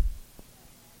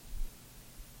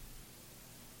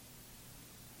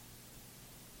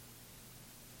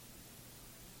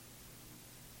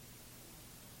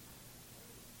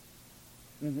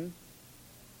 Mm-hmm.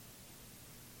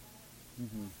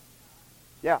 Mm-hmm.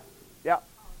 Yeah, yeah,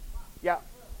 yeah,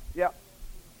 yeah,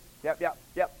 yep, yep,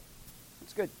 yep.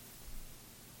 That's good.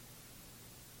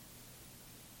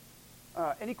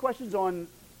 Any questions on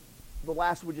the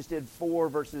last we just did, 4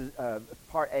 verses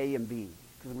part A and B?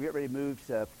 Because we get ready to move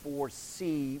to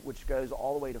 4C, which goes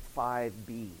all the way to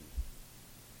 5B.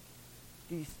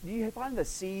 Do you find the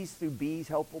C's through B's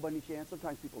helpful by any chance?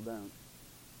 Sometimes people don't.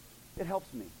 It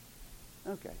helps me.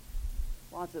 Okay.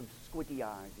 Lots of squinty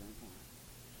eyes.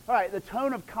 All right, the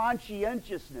tone of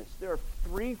conscientiousness. There are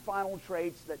 3 final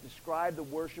traits that describe the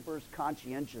worshiper's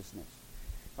conscientiousness.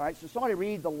 All right, so somebody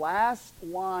read the last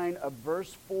line of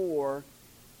verse 4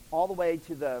 all the way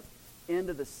to the end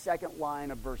of the second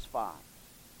line of verse 5.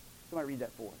 Somebody read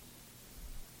that for us.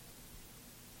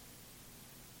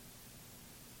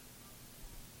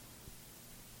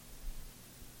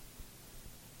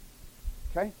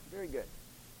 Okay, very good.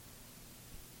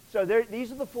 So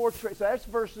these are the 4 traits. So that's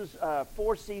verses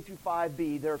 4C through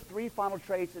 5B. There are 3 final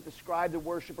traits that describe the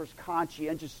worshiper's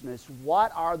conscientiousness.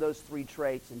 What are those 3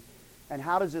 traits, and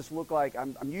how does this look like?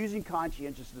 I'm using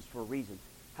conscientiousness for a reason.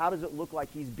 How does it look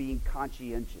like he's being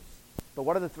conscientious? But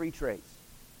what are the 3 traits?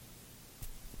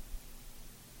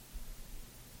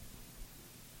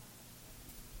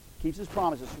 Keeps his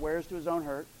promises, swears to his own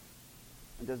hurt,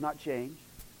 and does not change.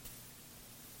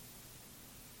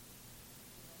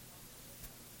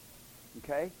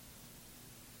 Okay?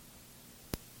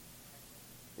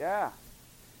 Yeah.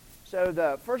 So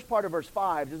the first part of verse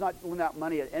 5 does not lend out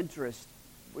money at interest.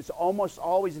 It's almost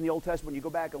always in the Old Testament. When you go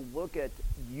back and look at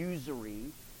usury,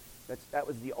 that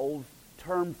was the old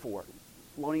term for it.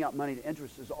 Loaning out money to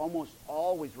interest is almost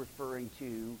always referring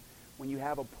to when you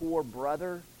have a poor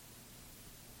brother.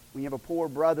 When you have a poor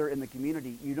brother in the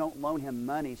community, you don't loan him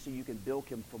money so you can bilk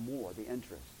him for more, the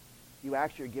interest. You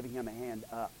actually are giving him a hand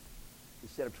up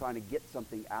instead of trying to get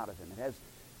something out of him. It has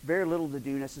very little to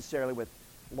do necessarily with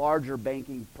larger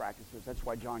banking practices. That's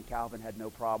why John Calvin had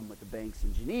no problem with the banks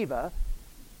in Geneva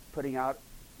putting out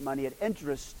money at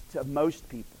interest to most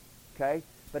people, okay?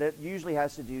 But it usually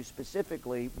has to do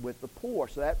specifically with the poor.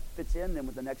 So that fits in then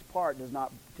with the next part, does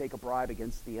not take a bribe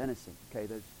against the innocent, okay?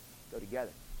 Those go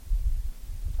together.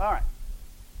 All right.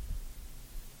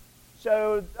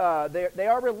 So they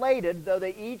are related, though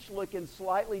they each look in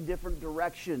slightly different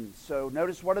directions. So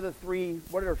notice what are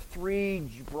 3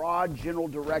 broad general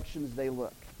directions they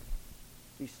look?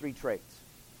 These 3 traits.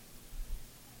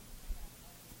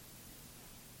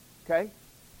 Okay?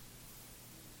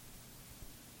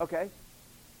 Okay.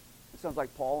 It sounds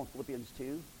like Paul in Philippians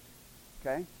 2.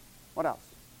 Okay? What else?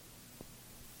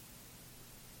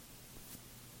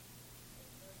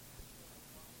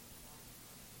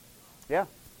 Yeah.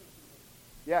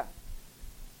 Yeah.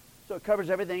 So it covers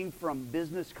everything from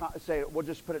business, we'll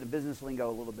just put it in business lingo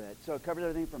a little bit. So it covers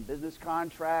everything from business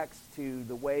contracts to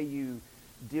the way you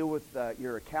deal with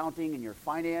your accounting and your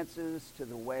finances to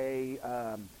the way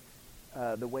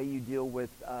you deal with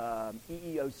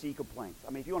EEOC complaints.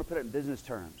 I mean, if you want to put it in business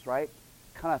terms, right?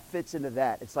 Kind of fits into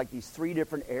that. It's like these 3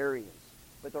 different areas,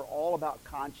 but they're all about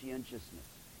conscientiousness.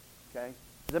 Okay?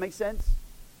 Does that make sense?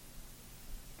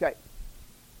 Okay.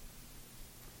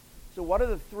 So what are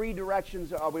the 3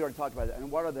 directions? Oh, we already talked about that.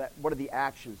 And what are the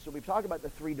actions? So we've talked about the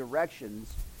 3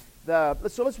 directions.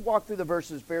 Let's walk through the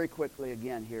verses very quickly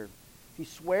again here. He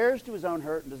swears to his own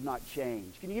hurt and does not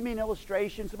change. Can you give me an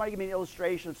illustration? Somebody give me an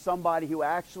illustration of somebody who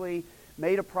actually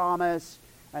made a promise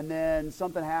and then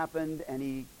something happened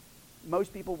and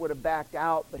most people would have backed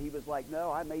out, but he was like,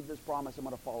 no, I made this promise, I'm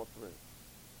going to follow through.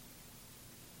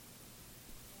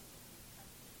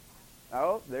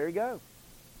 Oh, there you go.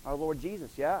 Our Lord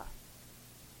Jesus, yeah.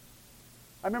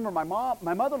 I remember my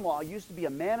mother-in-law used to be a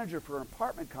manager for an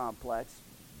apartment complex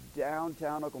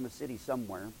downtown Oklahoma City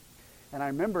somewhere. And I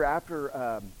remember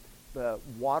after the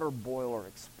water boiler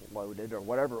exploded or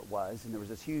whatever it was, and there was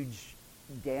this huge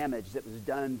damage that was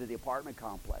done to the apartment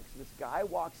complex. This guy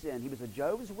walks in. He was a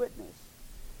Jehovah's Witness.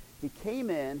 He came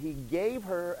in. He gave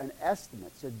her an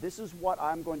estimate, said, this is what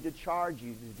I'm going to charge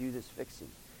you to do this fixing.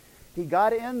 He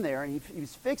got in there, and he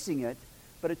was fixing it,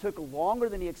 but it took longer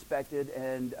than he expected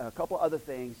and a couple other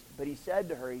things. But he said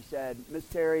to her, he said, Miss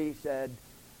Terry, he said,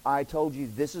 I told you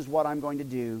this is what I'm going to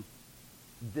do.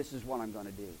 This is what I'm going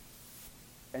to do.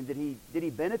 And did he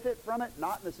benefit from it?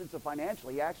 Not in the sense of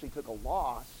financially. He actually took a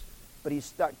loss, but he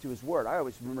stuck to his word. I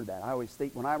always remember that. I always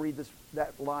think, when I read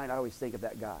that line, I always think of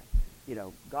that guy. You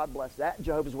know, God bless that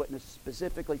Jehovah's Witness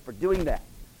specifically for doing that.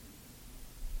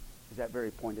 Is that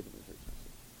very pointed?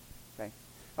 Okay.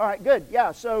 All right, good.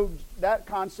 Yeah, so that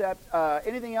concept.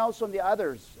 Anything else on the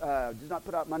others? Does not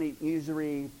put out money,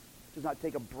 usury, does not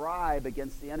take a bribe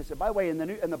against the innocent. By the way, in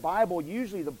the Bible,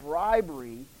 usually the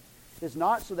bribery is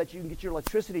not so that you can get your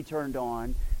electricity turned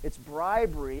on. It's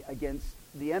bribery against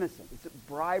the innocent. It's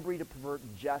bribery to pervert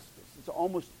justice. It's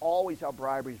almost always how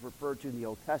bribery is referred to in the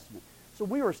Old Testament. So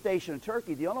we were stationed in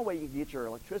Turkey. The only way you could get your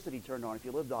electricity turned on if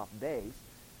you lived off base,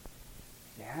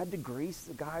 you had to grease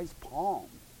the guy's palm.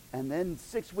 And then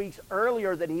 6 weeks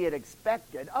earlier than he had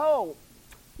expected, oh,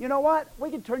 you know what? We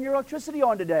can turn your electricity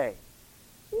on today.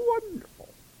 Wonderful.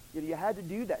 You had to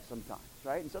do that sometimes,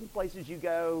 right? In some places you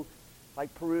go,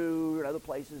 like Peru and other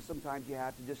places, sometimes you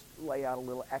have to just lay out a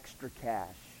little extra cash,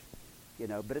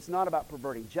 But it's not about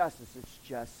perverting justice. It's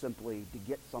just simply to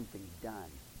get something done,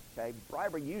 okay?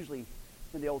 Bribery usually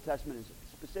in the Old Testament is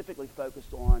specifically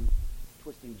focused on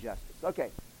twisting justice. Okay,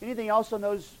 anything else on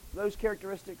those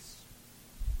characteristics?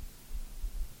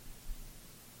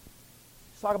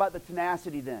 Let's talk about the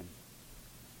tenacity then.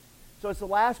 So it's the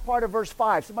last part of verse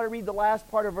 5. Somebody read the last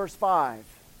part of verse 5.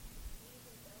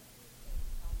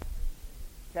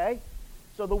 Okay?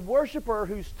 So the worshiper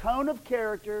whose tone of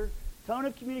character, tone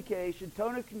of communication,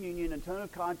 tone of communion, and tone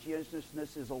of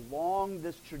conscientiousness is along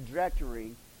this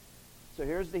trajectory. So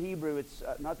here's the Hebrew. It's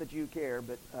not that you care,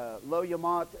 but lo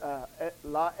yamat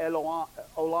la elam,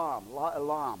 la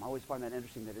elam. I always find that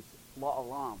interesting that it's la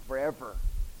elam, forever.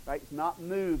 Right? It's not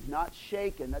moved, not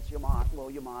shaken. That's yamat,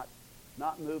 lo yamat.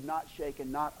 Not moved, not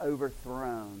shaken, not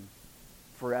overthrown,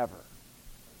 forever.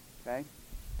 Okay?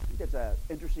 I think that's an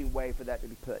interesting way for that to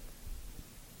be put.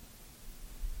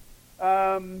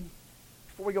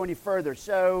 Before we go any further,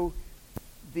 so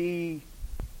the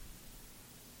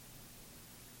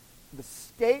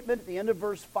statement at the end of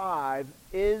verse 5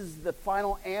 is the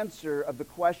final answer of the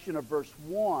question of verse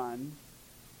 1,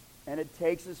 and it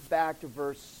takes us back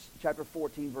to chapter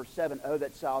 14, verse 7. Oh,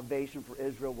 that salvation for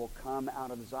Israel will come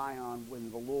out of Zion when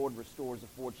the Lord restores the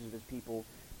fortunes of his people.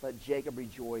 Let Jacob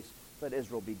rejoice. Let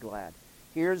Israel be glad.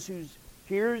 Here's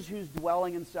who's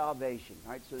dwelling in salvation.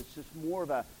 Right? So it's just more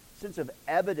of a sense of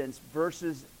evidence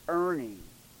versus earning.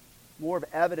 More of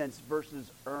evidence versus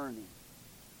earning.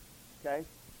 Okay?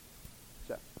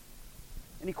 So,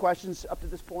 any questions up to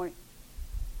this point?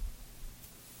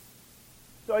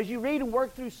 So as you read and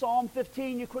work through Psalm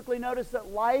 15, you quickly notice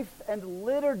that life and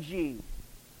liturgy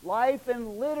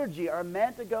are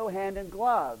meant to go hand in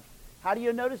glove. How do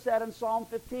you notice that in Psalm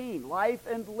 15? Life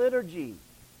and liturgy.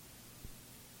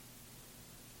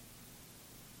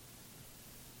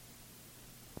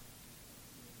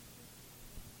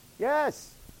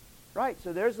 Yes. Right.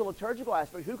 So there's the liturgical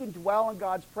aspect. Who can dwell in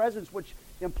God's presence, which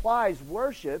implies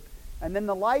worship, and then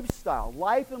the lifestyle.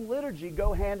 Life and liturgy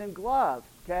go hand in glove.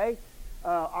 Okay?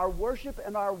 Our worship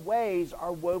and our ways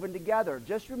are woven together.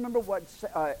 Just remember what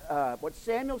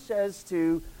Samuel says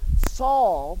to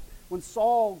Saul when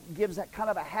Saul gives that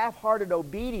kind of a half-hearted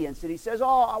obedience. And he says,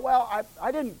 oh, well,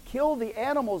 I didn't kill the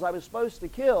animals I was supposed to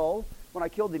kill when I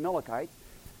killed the Amalekites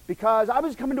because I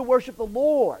was coming to worship the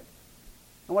Lord.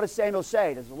 And what does Samuel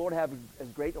say? Does the Lord have as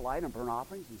great delight in burnt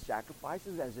offerings and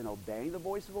sacrifices as in obeying the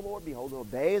voice of the Lord? Behold, to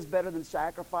obey is better than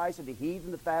sacrifice, and to heed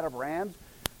than the fat of rams.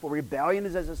 For rebellion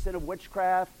is as a sin of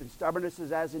witchcraft, and stubbornness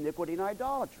is as iniquity and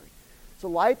idolatry. So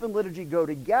life and liturgy go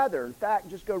together. In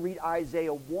fact, just go read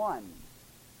Isaiah 1.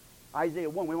 Isaiah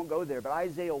 1, we won't go there, but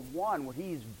Isaiah 1, where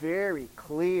he's very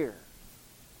clear.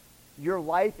 Your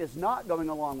life is not going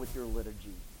along with your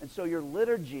liturgy. And so your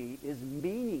liturgy is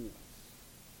meaningless.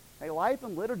 Okay, life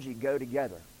and liturgy go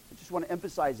together. I just want to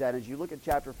emphasize that as you look at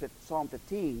Psalm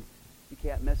 15, you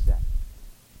can't miss that.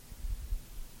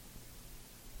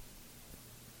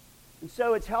 And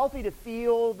so it's healthy to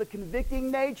feel the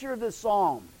convicting nature of this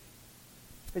psalm.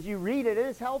 As you read it, it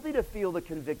is healthy to feel the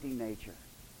convicting nature.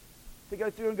 To go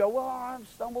through and go, well, I've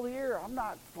stumbled here. I'm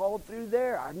not followed through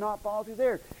there. I've not followed through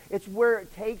there. It's where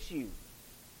it takes you.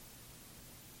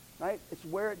 Right? It's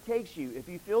where it takes you. If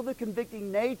you feel the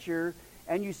convicting nature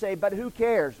and you say, but who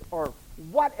cares? Or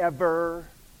whatever.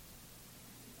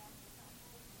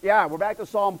 Yeah, we're back to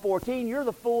Psalm 14. You're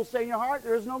the fool saying in your heart,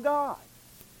 there is no God.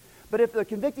 But if the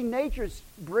convicting nature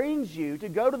brings you to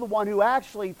go to the one who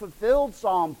actually fulfilled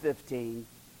Psalm 15,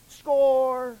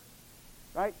 score,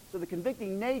 right? So the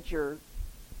convicting nature,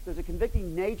 there's a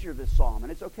convicting nature of this psalm,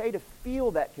 and it's okay to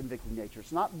feel that convicting nature.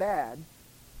 It's not bad.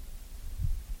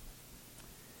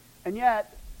 And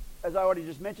yet, as I already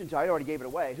just mentioned to you, I already gave it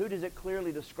away, who does it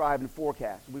clearly describe and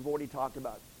forecast? We've already talked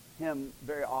about him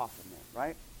very often there,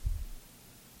 right?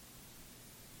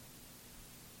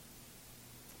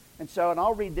 And so, and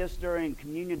I'll read this during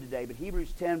communion today, but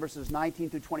Hebrews 10, verses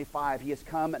 19 through 25, he has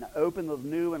come and opened the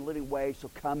new and living way, so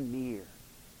come near.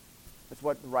 That's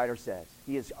what the writer says.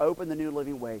 He has opened the new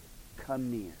living way,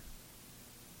 come near.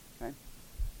 Okay?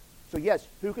 So yes,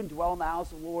 who can dwell in the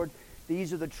house of the Lord?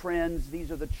 These are the trends,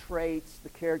 these are the traits, the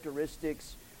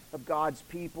characteristics of God's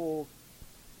people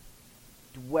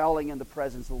dwelling in the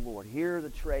presence of the Lord. Here are the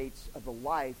traits of the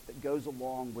life that goes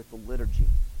along with the liturgy.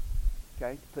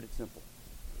 Okay? To put it simple.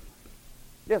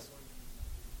 Yes?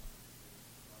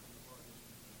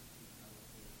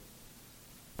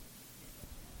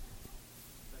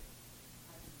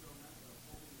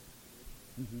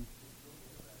 Mm-hmm.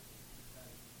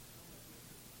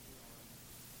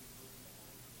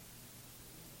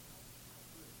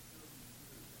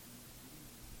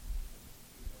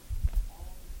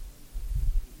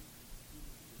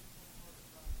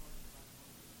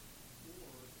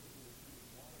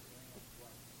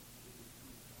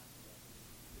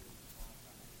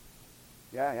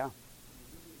 Yeah, yeah.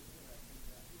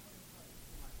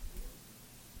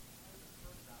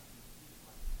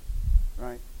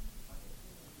 Right.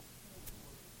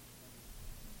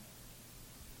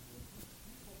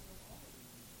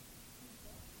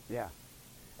 Yeah.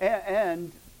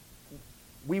 And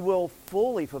we will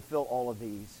fully fulfill all of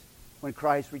these when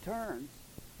Christ returns.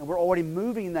 And we're already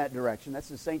moving in that direction. That's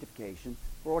the sanctification.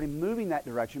 We're already moving that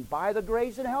direction by the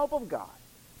grace and help of God.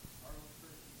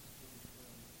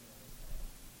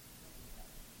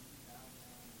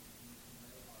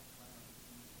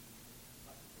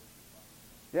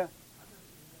 Yeah.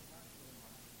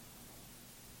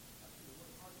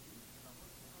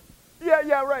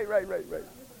 Yeah, right.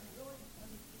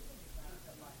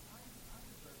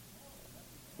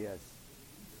 Yes.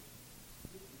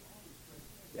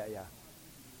 Yeah.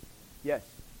 Yes.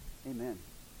 Amen.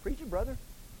 Preach it, brother.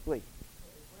 Please.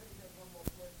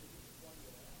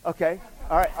 Okay.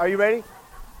 All right. Are you ready?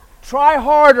 Try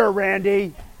harder,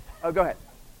 Randy. Oh, go ahead.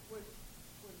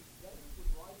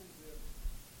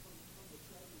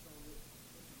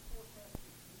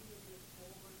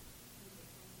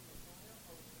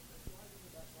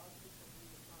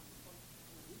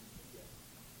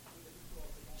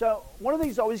 So one of the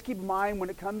things to always keep in mind when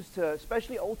it comes to,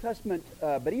 especially Old Testament,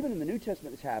 but even in the New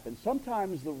Testament this happens,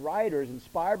 sometimes the writers,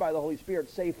 inspired by the Holy Spirit,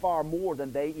 say far more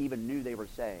than they even knew they were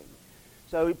saying.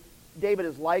 So David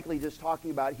is likely just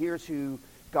talking about here's who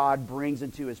God brings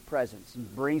into his presence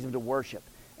and brings him to worship.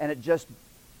 And it just,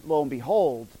 lo and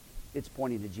behold, it's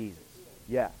pointing to Jesus.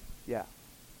 Yeah.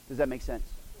 Does that make sense?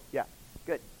 Yeah,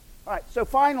 good. All right, so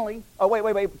finally, oh,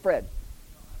 wait, Fred.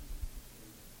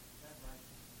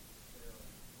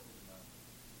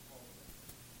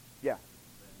 Yeah.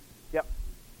 Yep.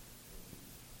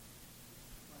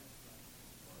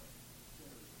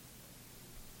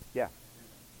 Yeah.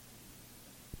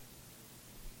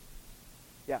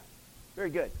 Yeah.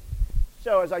 Very good.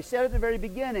 So as I said at the very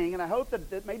beginning, and I hope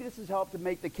that maybe this has helped to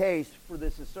make the case for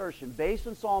this assertion, based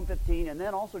on Psalm 15 and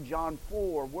then also John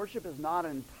 4, worship is not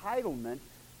an entitlement,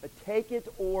 a take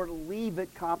it or leave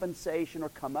it compensation or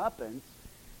comeuppance.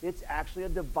 It's actually a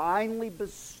divinely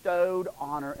bestowed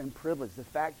honor and privilege. The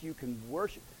fact you can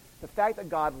worship, the fact that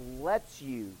God lets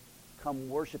you come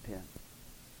worship him.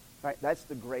 Right? That's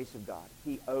the grace of God.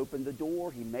 He opened the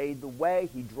door. He made the way.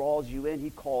 He draws you in. He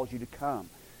calls you to come.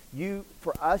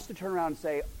 For us to turn around and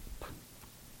say,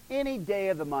 any day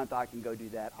of the month I can go do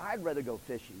that. I'd rather go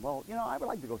fishing. Well, I would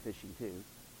like to go fishing too.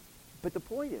 But the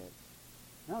point is,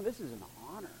 no, this is an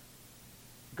honor.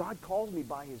 God calls me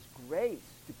by his grace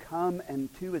to come and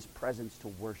to his presence to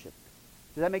worship.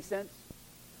 Does that make sense?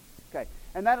 Okay.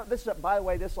 And this, by the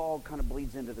way, this all kind of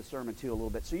bleeds into the sermon too a little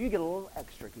bit. So you get a little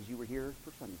extra because you were here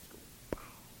for Sunday school.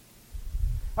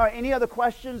 All right, any other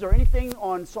questions or anything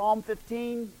on Psalm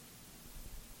 15?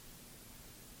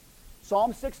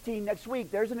 Psalm 16 next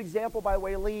week. There's an example, by the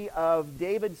way, Lee, of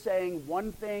David saying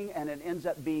one thing and it ends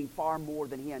up being far more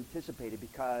than he anticipated,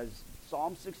 because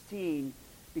Psalm 16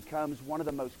 becomes one of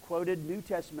the most quoted New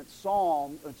Testament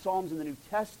psalms in the New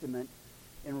Testament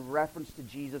in reference to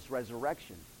Jesus'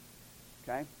 resurrection.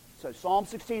 Okay? So Psalm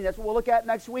 16, that's what we'll look at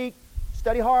next week.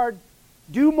 Study hard.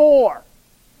 Do more.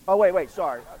 Oh, wait,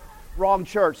 sorry. Wrong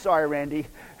church. Sorry, Randy.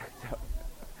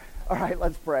 All right,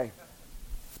 let's pray.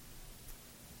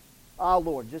 Ah,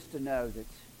 Lord, just to know that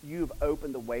you've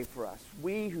opened the way for us.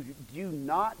 We who do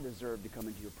not deserve to come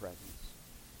into your presence.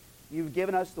 You've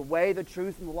given us the way, the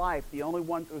truth, and the life, the only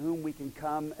one through whom we can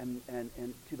come and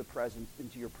to the presence,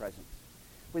 into your presence.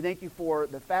 We thank you for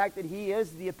the fact that he is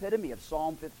the epitome of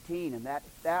Psalm 15, and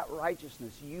that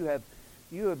righteousness you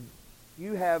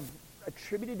have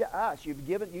attributed to us.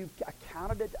 You've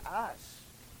accounted it to us,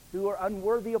 who are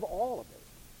unworthy of all of it.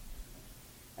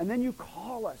 And then you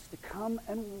call us to come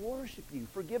and worship you.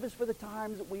 Forgive us for the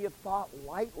times that we have thought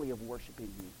lightly of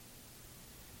worshiping you.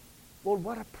 Lord,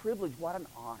 what a privilege, what an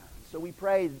honor. So we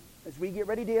pray as we get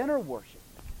ready to enter worship,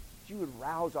 that you would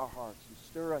rouse our hearts and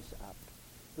stir us up,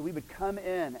 that we would come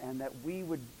in and that we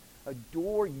would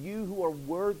adore you who are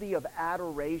worthy of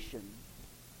adoration.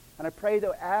 And I pray,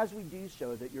 though, as we do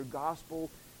so, that your gospel,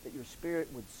 that your Spirit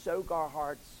would soak our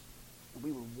hearts, and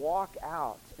we would walk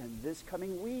out in this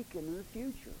coming week and in the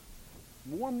future.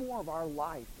 More and more of our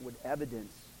life would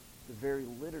evidence the very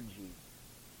liturgy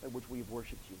at which we have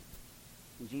worshipped you.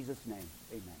 In Jesus' name,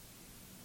 amen.